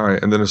the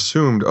FBI and then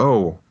assumed,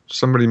 oh,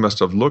 somebody must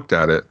have looked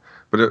at it.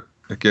 But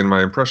again,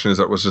 my impression is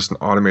that it was just an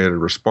automated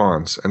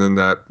response, and then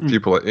that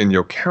people at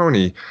Inyo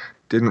County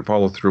didn't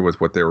follow through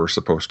with what they were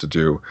supposed to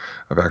do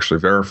of actually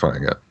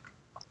verifying it.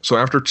 So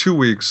after 2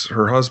 weeks,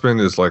 her husband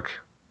is like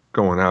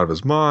going out of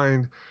his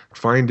mind,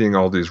 finding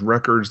all these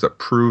records that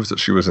proves that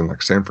she was in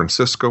like San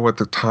Francisco at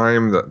the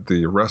time that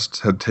the arrest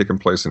had taken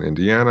place in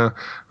Indiana.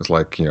 It was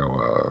like,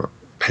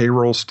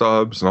 payroll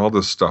stubs and all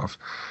this stuff.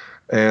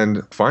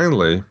 And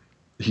finally,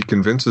 he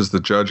convinces the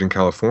judge in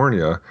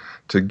California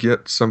to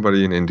get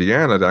somebody in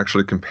Indiana to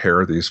actually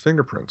compare these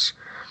fingerprints.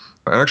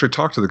 I actually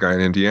talked to the guy in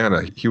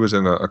Indiana. He was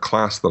in a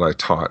class that I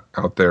taught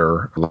out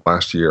there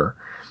last year.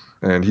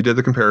 And he did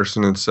the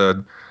comparison and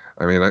said,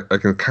 I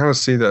can kind of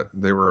see that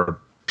there were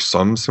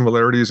some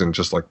similarities in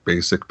just like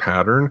basic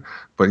pattern,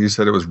 but he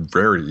said it was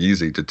very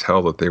easy to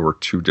tell that they were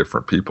two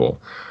different people.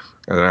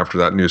 And then after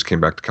that news came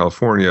back to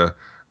California,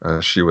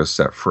 she was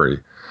set free.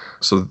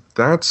 So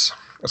that's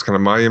kind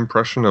of my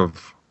impression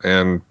of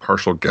and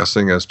partial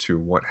guessing as to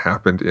what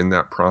happened in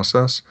that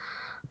process.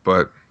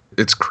 But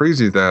it's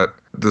crazy that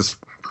this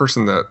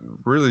person that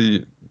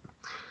really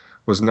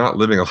was not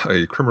living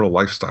a criminal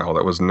lifestyle,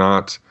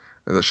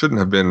 that shouldn't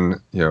have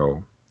been,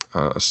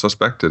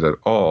 suspected at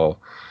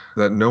all,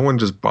 that no one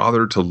just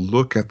bothered to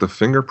look at the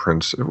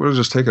fingerprints. It would have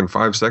just taken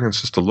 5 seconds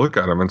just to look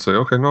at them and say,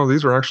 okay, no,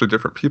 these are actually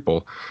different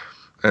people.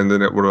 And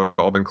then it would have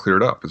all been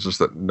cleared up. It's just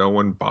that no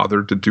one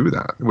bothered to do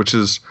that, which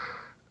is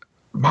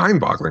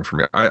mind-boggling for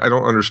me. I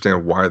don't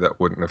understand why that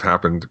wouldn't have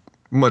happened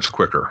much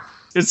quicker.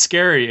 It's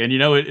scary, and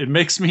it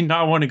makes me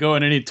not want to go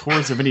on any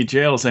tours of any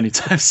jails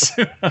anytime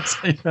soon. I'll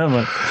tell you that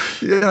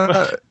much.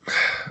 Yeah,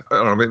 I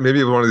don't know.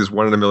 Maybe one of these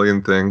 1 in a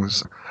million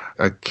things.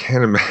 I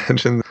can't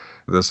imagine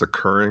this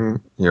occurring,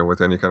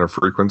 with any kind of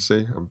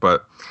frequency.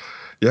 But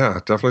yeah,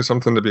 definitely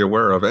something to be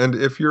aware of. And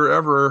if you're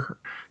ever,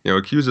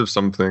 accused of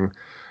something,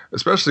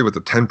 especially with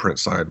the 10-print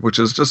side, which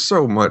is just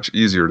so much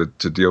easier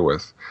to deal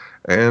with.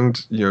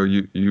 And,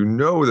 you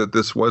know that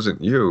this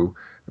wasn't you,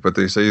 but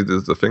they say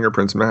that the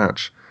fingerprints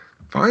match.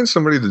 Find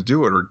somebody to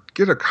do it, or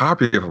get a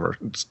copy of them, or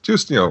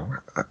just,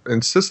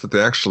 insist that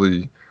they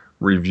actually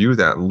review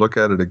that and look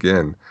at it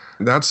again.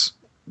 That's,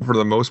 for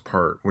the most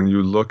part, when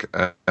you look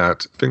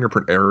at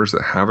fingerprint errors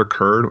that have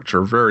occurred, which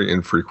are very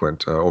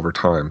infrequent over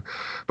time,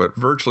 but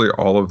virtually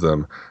all of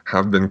them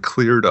have been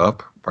cleared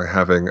up by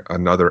having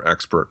another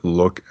expert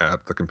look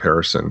at the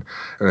comparison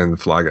and then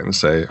flag it and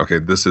say, okay,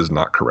 this is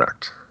not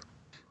correct.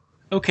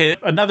 Okay,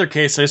 another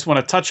case I just want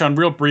to touch on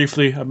real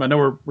briefly. I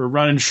know we're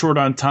running short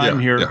on time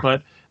here,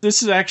 but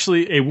this is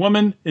actually a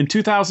woman in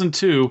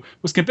 2002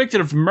 was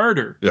convicted of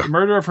murder,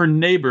 murder of her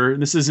neighbor.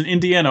 This is in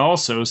Indiana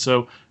also,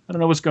 so I don't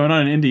know what's going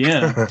on in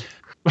Indiana.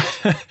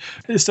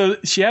 So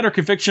she had her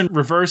conviction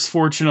reversed,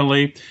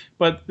 fortunately,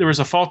 but there was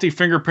a faulty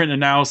fingerprint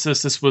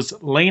analysis. This was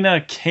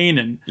Lena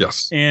Kanan.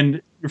 Yes.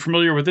 And you're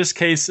familiar with this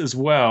case as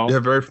well. Yeah,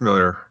 very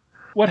familiar.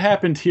 What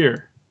happened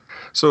here?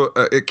 So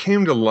it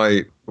came to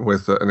light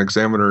with an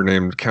examiner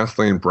named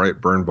Kathleen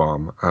Bright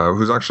Birnbaum,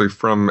 who's actually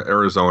from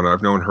Arizona.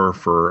 I've known her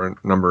for a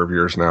number of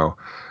years now.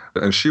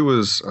 And she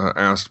was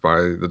asked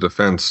by the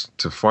defense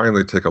to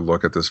finally take a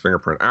look at this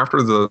fingerprint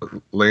after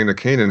the Lena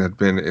Kanan had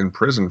been in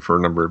prison for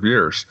a number of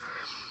years.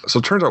 So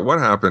it turns out what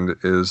happened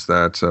is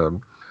that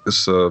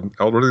this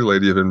elderly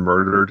lady had been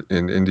murdered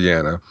in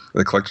Indiana.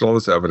 They collected all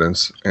this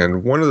evidence,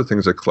 and one of the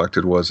things they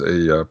collected was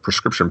a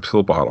prescription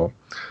pill bottle.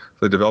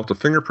 They developed a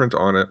fingerprint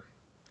on it,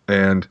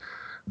 and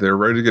they were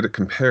ready to get it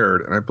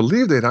compared. And I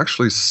believe they'd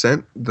actually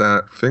sent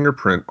that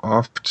fingerprint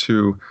off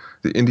to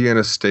the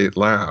Indiana State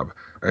Lab.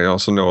 I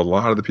also know a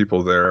lot of the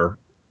people there.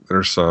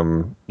 There's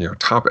some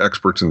top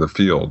experts in the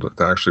field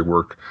that actually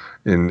work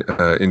in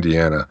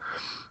Indiana.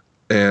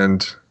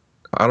 And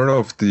I don't know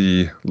if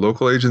the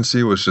local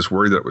agency was just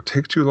worried that it would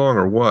take too long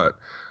or what,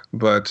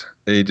 but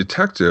a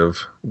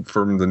detective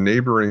from the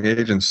neighboring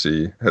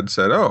agency had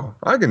said, oh,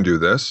 I can do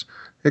this.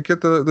 Hey,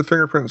 get the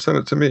fingerprint and send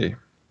it to me.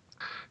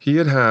 He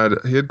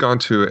had gone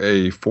to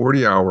a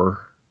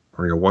 40-hour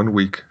or 1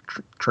 week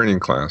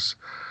training class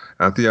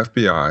at the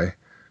FBI,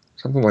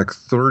 something like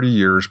 30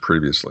 years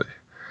previously,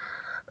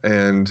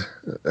 and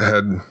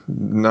had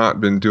not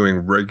been doing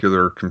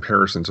regular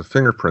comparisons of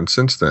fingerprints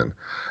since then.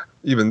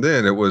 Even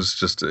then, it was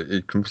just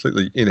a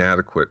completely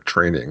inadequate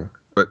training.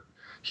 But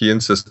he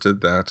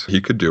insisted that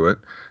he could do it,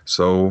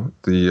 so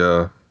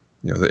the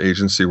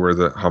agency where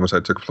the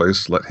homicide took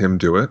place let him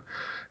do it,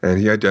 and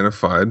he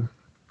identified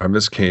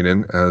Ms.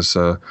 Kanan as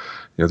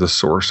the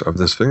source of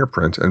this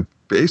fingerprint, and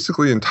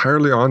basically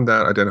entirely on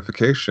that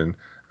identification,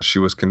 she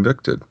was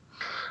convicted.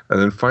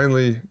 And then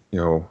finally,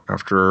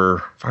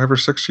 after 5 or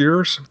 6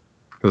 years,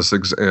 this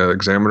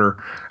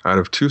examiner out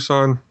of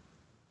Tucson,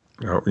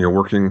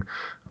 working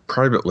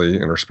privately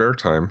in her spare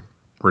time,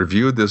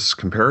 reviewed this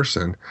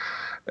comparison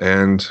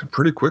and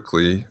pretty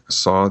quickly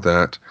saw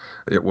that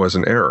it was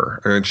an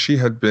error. And she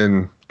had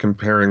been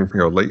comparing,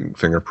 latent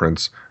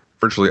fingerprints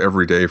virtually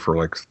every day for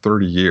like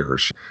 30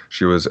 years.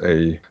 She was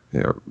a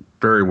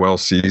very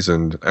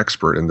well-seasoned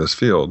expert in this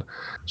field.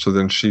 So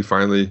then she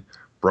finally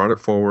brought it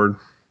forward.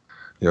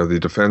 The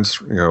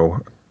defense,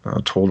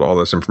 told all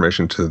this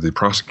information to the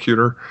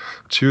prosecutor.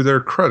 To their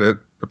credit,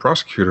 the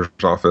prosecutor's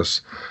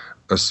office,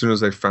 as soon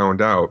as they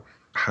found out,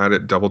 had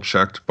it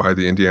double-checked by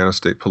the Indiana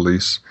State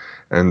Police,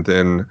 and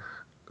then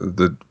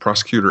the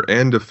prosecutor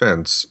and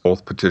defense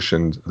both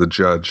petitioned the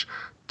judge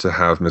to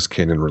have Ms.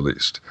 Kanan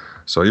released.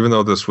 So even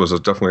though this was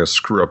definitely a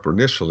screw-up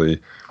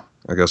initially,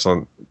 I guess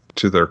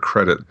to their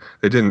credit,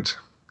 they didn't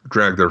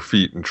drag their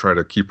feet and try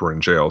to keep her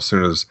in jail. As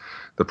soon as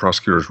the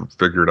prosecutors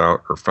figured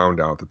out or found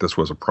out that this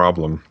was a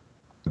problem,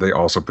 they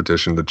also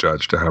petitioned the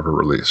judge to have her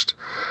released.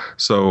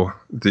 So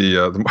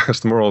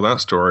the moral of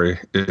that story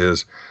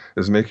is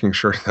making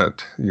sure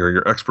that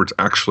your expert's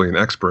actually an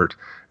expert.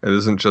 It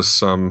isn't just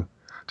some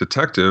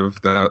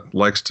detective that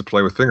likes to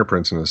play with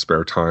fingerprints in his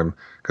spare time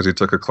because he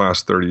took a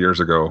class 30 years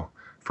ago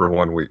for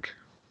 1 week.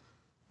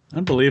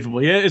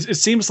 Unbelievable. Yeah, it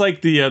seems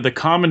like the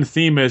common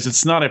theme is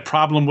it's not a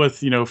problem with,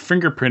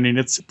 fingerprinting.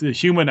 It's the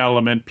human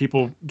element,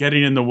 people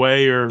getting in the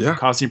way or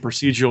causing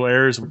procedural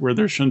errors where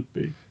there shouldn't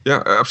be.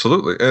 Yeah,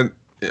 absolutely. And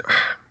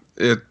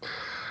it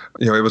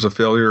was a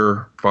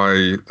failure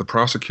by the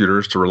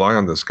prosecutors to rely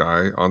on this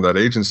guy, on that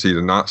agency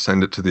to not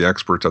send it to the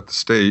experts at the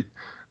state,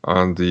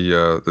 on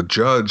the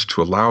judge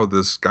to allow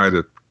this guy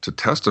to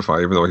testify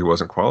even though he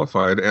wasn't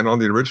qualified, and on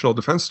the original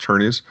defense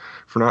attorneys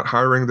for not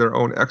hiring their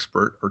own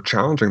expert or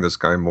challenging this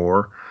guy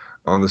more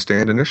on the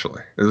stand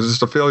initially. It was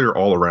just a failure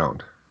all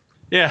around.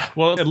 Yeah,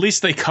 well, at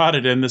least they caught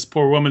it, and this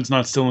poor woman's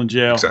not still in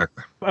jail.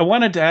 Exactly. I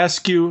wanted to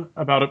ask you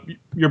about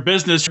your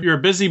business. You're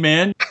a busy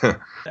man.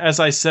 As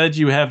I said,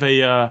 you have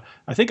a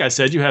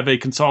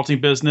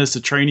consulting business, a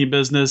training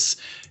business,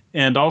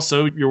 and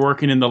also you're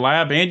working in the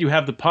lab, and you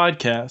have the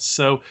podcast.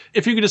 So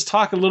if you could just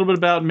talk a little bit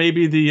about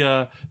maybe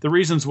the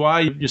reasons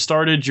why you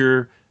started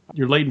your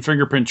latent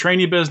fingerprint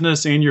training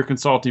business and your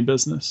consulting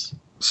business.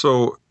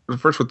 So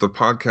first with the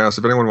podcast,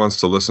 if anyone wants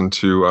to listen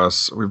to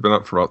us, we've been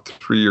up for about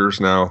 3 years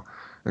now.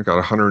 I've got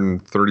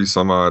 130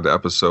 some odd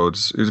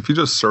episodes. If you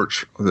just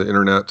search the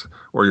internet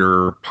or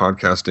your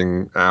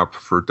podcasting app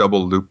for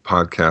Double Loop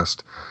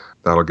Podcast,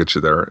 that'll get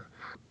you there.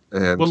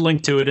 And we'll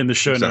link to it in the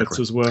show notes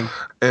as well.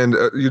 And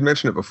you'd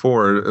mentioned it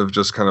before of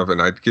just kind of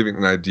giving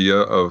an idea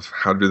of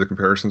how to do the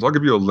comparisons. I'll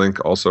give you a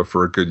link also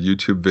for a good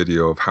YouTube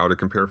video of how to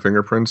compare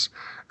fingerprints.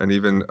 And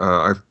even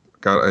I've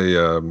got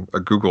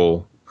a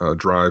Google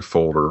Drive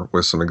folder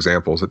with some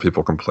examples that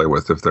people can play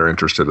with if they're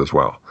interested as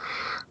well.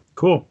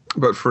 Cool.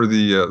 But for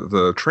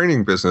the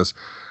training business,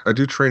 I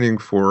do training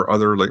for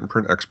other latent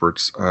print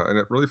experts, and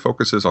it really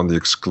focuses on the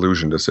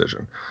exclusion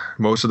decision.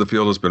 Most of the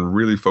field has been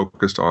really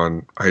focused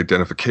on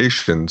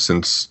identification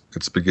since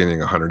its beginning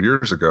 100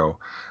 years ago,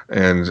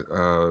 and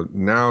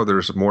now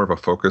there's more of a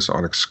focus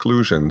on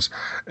exclusions.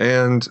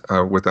 And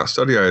with that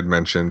study I had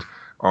mentioned,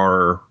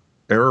 our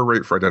error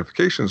rate for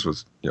identifications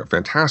was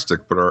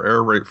fantastic, but our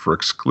error rate for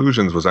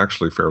exclusions was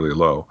actually fairly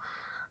low.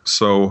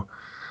 So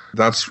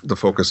that's the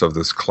focus of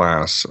this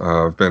class.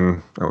 I've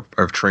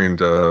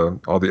trained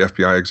all the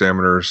FBI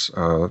examiners.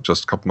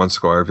 Just a couple months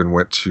ago, I even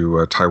went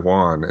to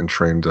Taiwan and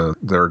trained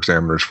their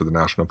examiners for the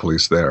National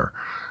Police there.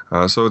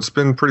 So it's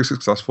been pretty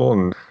successful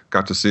and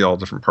got to see all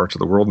different parts of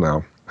the world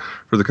now.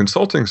 For the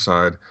consulting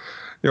side,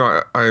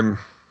 I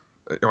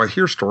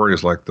hear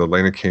stories like the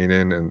Lena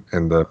Kanan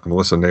and the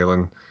Melissa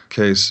Nalen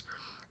case,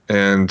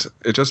 and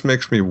it just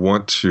makes me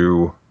want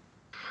to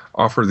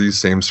offer these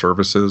same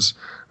services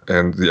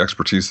and the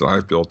expertise that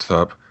I've built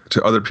up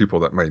to other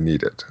people that might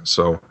need it.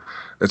 So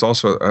it's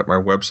also at my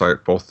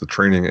website, both the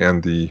training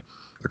and the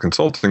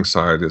consulting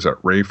side is at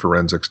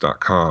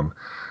rayforensics.com.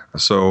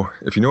 So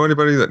if you know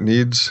anybody that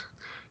needs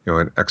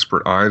an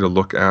expert eye to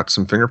look at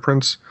some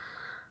fingerprints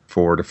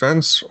for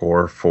defense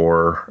or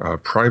for a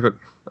private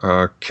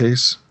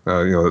case,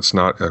 it's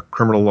not a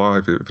criminal law,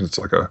 if it's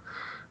like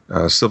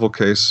a civil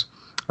case,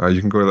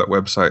 you can go to that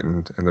website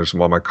and there's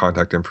all my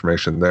contact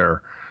information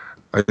there.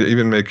 I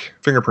even make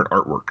fingerprint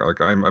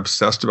artwork. I'm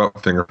obsessed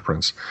about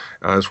fingerprints.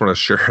 I just want to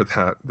share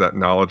that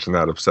knowledge and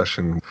that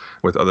obsession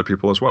with other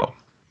people as well.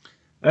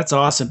 That's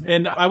awesome.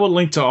 And I will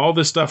link to all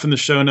this stuff in the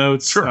show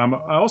notes. Sure.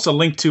 I also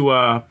linked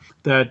to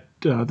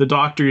the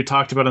doctor you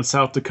talked about in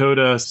South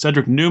Dakota,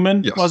 Cedric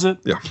Newman, yes. Was it?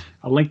 Yeah.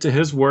 I'll link to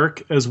his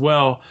work as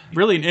well.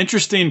 Really an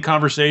interesting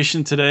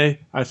conversation today,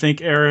 I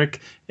think, Eric.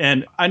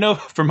 And I know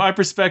from my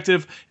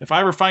perspective, if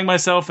I ever find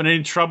myself in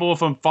any trouble,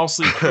 if I'm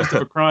falsely accused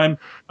of a crime,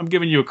 I'm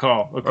giving you a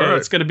call. Okay. Right.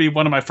 It's going to be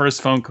one of my first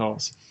phone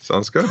calls.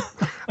 Sounds good.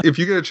 If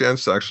you get a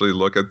chance to actually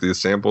look at the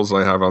samples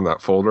I have on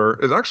that folder,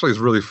 it actually is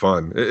really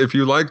fun. If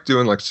you like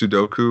doing like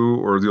Sudoku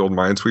or the old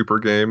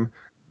Minesweeper game,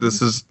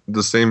 this is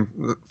the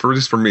same, for at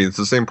least for me, it's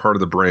the same part of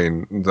the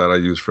brain that I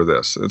use for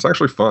this. It's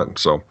actually fun.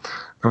 So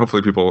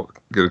hopefully people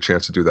get a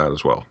chance to do that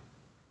as well.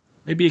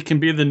 Maybe it can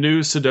be the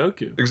new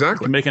Sudoku.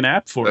 Exactly. You can make an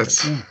app for it.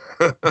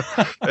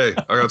 Hey,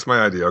 that's my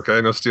idea,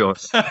 okay? No stealing.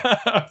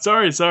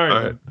 Sorry.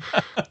 All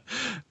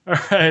right.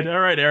 All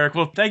right, Eric.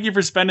 Well, thank you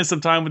for spending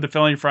some time with the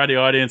Felony Friday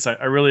audience.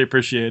 I really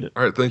appreciate it.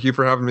 All right, thank you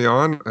for having me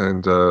on,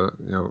 and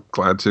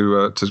glad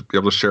to be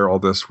able to share all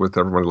this with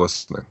everyone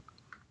listening.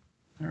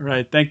 All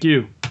right, thank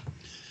you.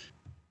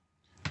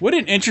 What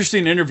an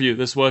interesting interview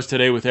this was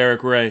today with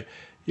Eric Ray.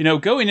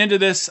 Going into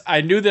this,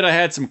 I knew that I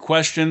had some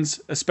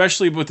questions,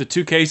 especially with the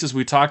two cases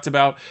we talked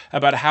about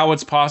how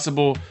it's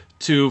possible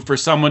for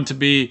someone to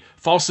be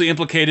falsely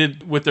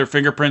implicated with their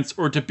fingerprints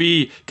or to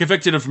be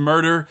convicted of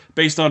murder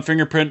based on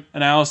fingerprint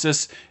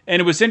analysis.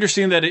 And it was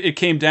interesting that it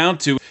came down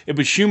to, it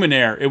was human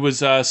error. It was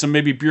some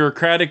maybe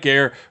bureaucratic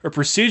error or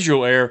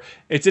procedural error.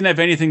 It didn't have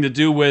anything to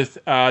do with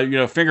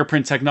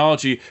fingerprint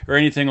technology or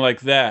anything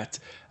like that.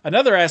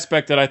 Another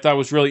aspect that I thought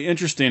was really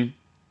interesting,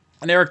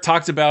 and Eric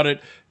talked about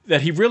it,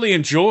 that he really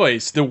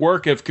enjoys the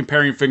work of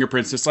comparing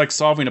fingerprints. It's like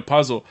solving a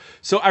puzzle.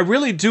 So I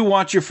really do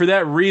want you, for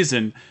that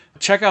reason,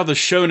 check out the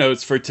show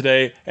notes for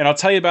today, and I'll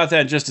tell you about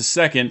that in just a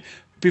second.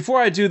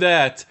 Before I do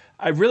that,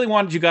 I really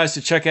wanted you guys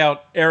to check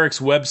out Eric's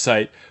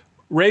website,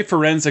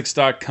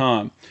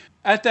 rayforensics.com.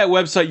 At that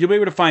website, you'll be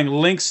able to find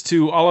links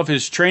to all of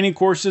his training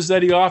courses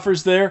that he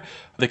offers there,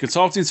 the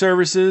consulting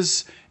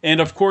services, and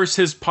of course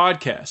his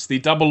podcast, the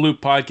Double Loop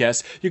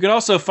podcast. You can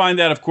also find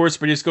that, of course,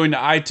 by just going to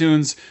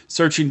iTunes,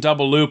 searching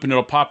Double Loop, and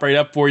it'll pop right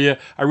up for you.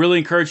 I really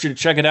encourage you to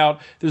check it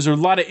out. There's a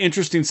lot of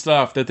interesting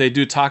stuff that they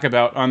do talk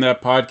about on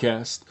that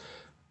podcast.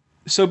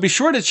 So be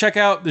sure to check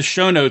out the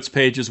show notes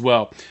page as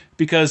well,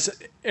 because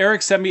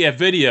Eric sent me a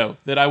video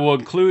that I will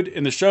include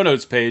in the show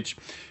notes page,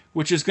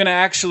 which is going to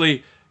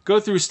actually go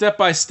through step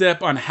by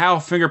step on how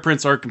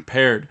fingerprints are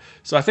compared.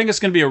 So I think it's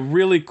going to be a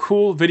really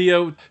cool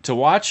video to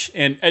watch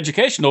and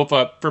educational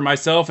for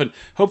myself and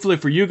hopefully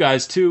for you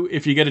guys too.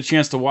 If you get a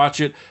chance to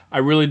watch it, I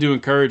really do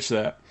encourage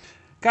that.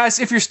 Guys,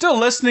 if you're still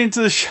listening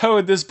to the show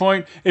at this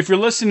point, if you're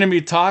listening to me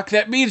talk,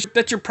 that means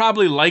that you're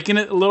probably liking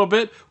it a little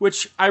bit,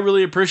 which I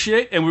really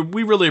appreciate, and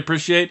we really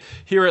appreciate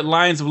here at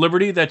Lions of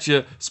Liberty that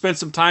you spent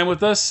some time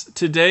with us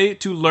today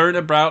to learn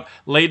about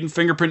latent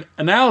fingerprint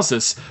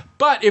analysis.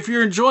 But if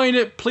you're enjoying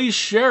it, please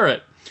share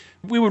it.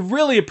 We would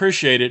really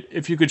appreciate it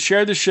if you could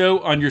share the show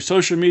on your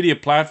social media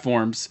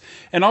platforms,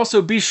 and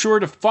also be sure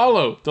to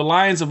follow the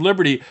Lions of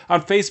Liberty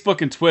on Facebook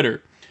and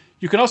Twitter.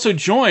 You can also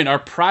join our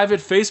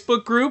private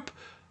Facebook group.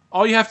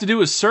 All you have to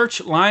do is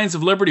search Lions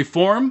of Liberty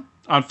Forum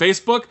on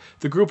Facebook.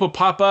 The group will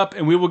pop up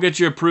and we will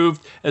get you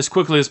approved as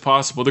quickly as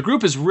possible. The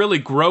group is really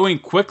growing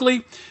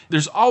quickly.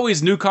 There's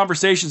always new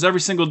conversations every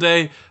single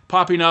day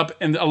popping up,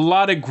 and a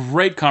lot of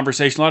great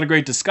conversation, a lot of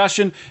great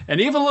discussion,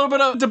 and even a little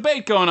bit of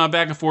debate going on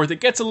back and forth.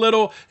 It gets a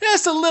little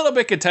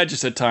bit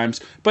contentious at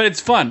times, but it's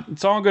fun.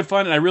 It's all good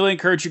fun, and I really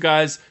encourage you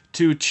guys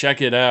to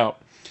check it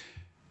out.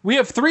 We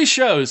have 3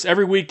 shows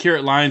every week here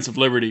at Lions of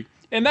Liberty.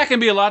 And that can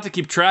be a lot to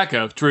keep track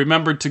of, to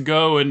remember to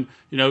go and,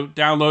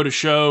 download a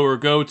show or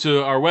go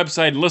to our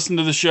website and listen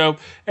to the show.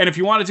 And if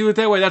you want to do it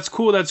that way, that's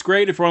cool, that's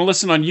great. If you want to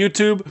listen on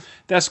YouTube,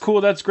 that's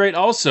cool, that's great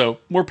also.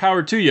 More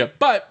power to you.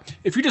 But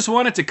if you just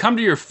want it to come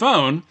to your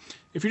phone,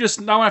 if you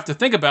just don't have to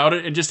think about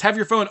it and just have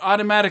your phone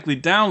automatically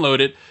download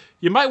it,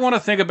 you might want to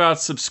think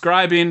about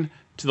subscribing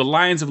to the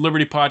Lions of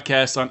Liberty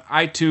podcast on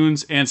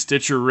iTunes and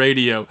Stitcher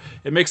Radio.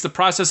 It makes the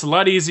process a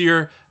lot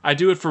easier. I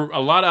do it for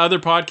a lot of other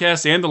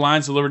podcasts and the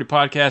Lions of Liberty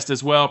podcast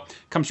as well.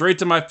 Comes right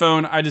to my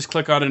phone. I just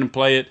click on it and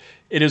play it.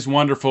 It is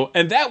wonderful.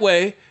 And that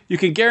way, you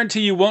can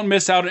guarantee you won't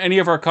miss out on any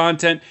of our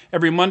content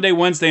every Monday,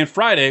 Wednesday, and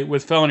Friday.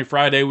 With Felony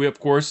Friday, we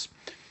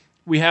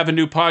have a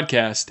new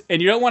podcast.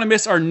 And you don't want to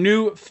miss our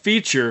new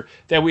feature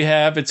that we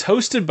have. It's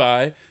hosted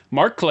by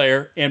Mark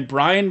Clare and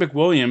Brian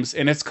McWilliams,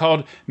 and it's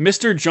called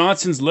Mr.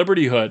 Johnson's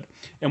Liberty Hood.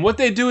 And what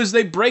they do is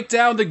they break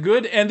down the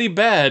good and the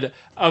bad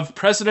of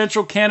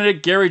presidential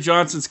candidate Gary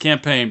Johnson's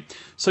campaign.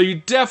 So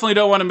you definitely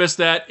don't want to miss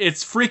that.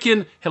 It's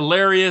freaking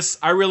hilarious.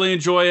 I really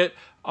enjoy it.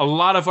 A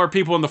lot of our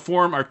people in the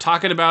forum are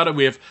talking about it.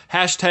 We have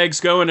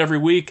hashtags going every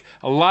week.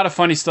 A lot of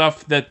funny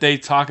stuff that they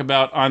talk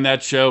about on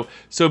that show.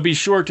 So be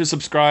sure to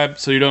subscribe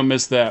so you don't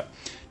miss that.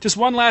 Just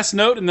one last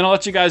note, and then I'll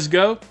let you guys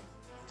go.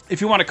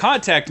 If you want to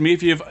contact me,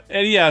 if you have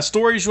any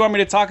stories you want me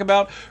to talk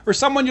about, or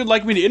someone you'd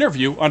like me to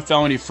interview on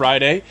Felony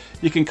Friday,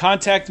 you can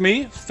contact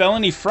me,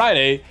 Felony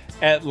Friday,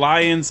 at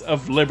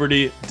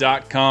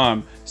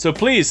lionsofliberty.com. So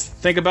please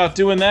think about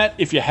doing that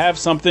if you have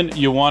something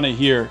you want to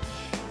hear.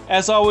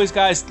 As always,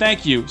 guys,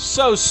 thank you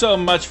so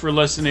much for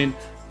listening.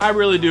 I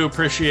really do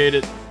appreciate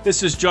it.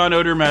 This is John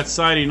Odermatt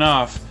signing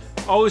off.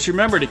 Always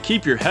remember to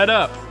keep your head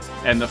up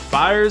and the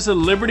fires of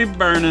liberty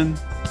burning.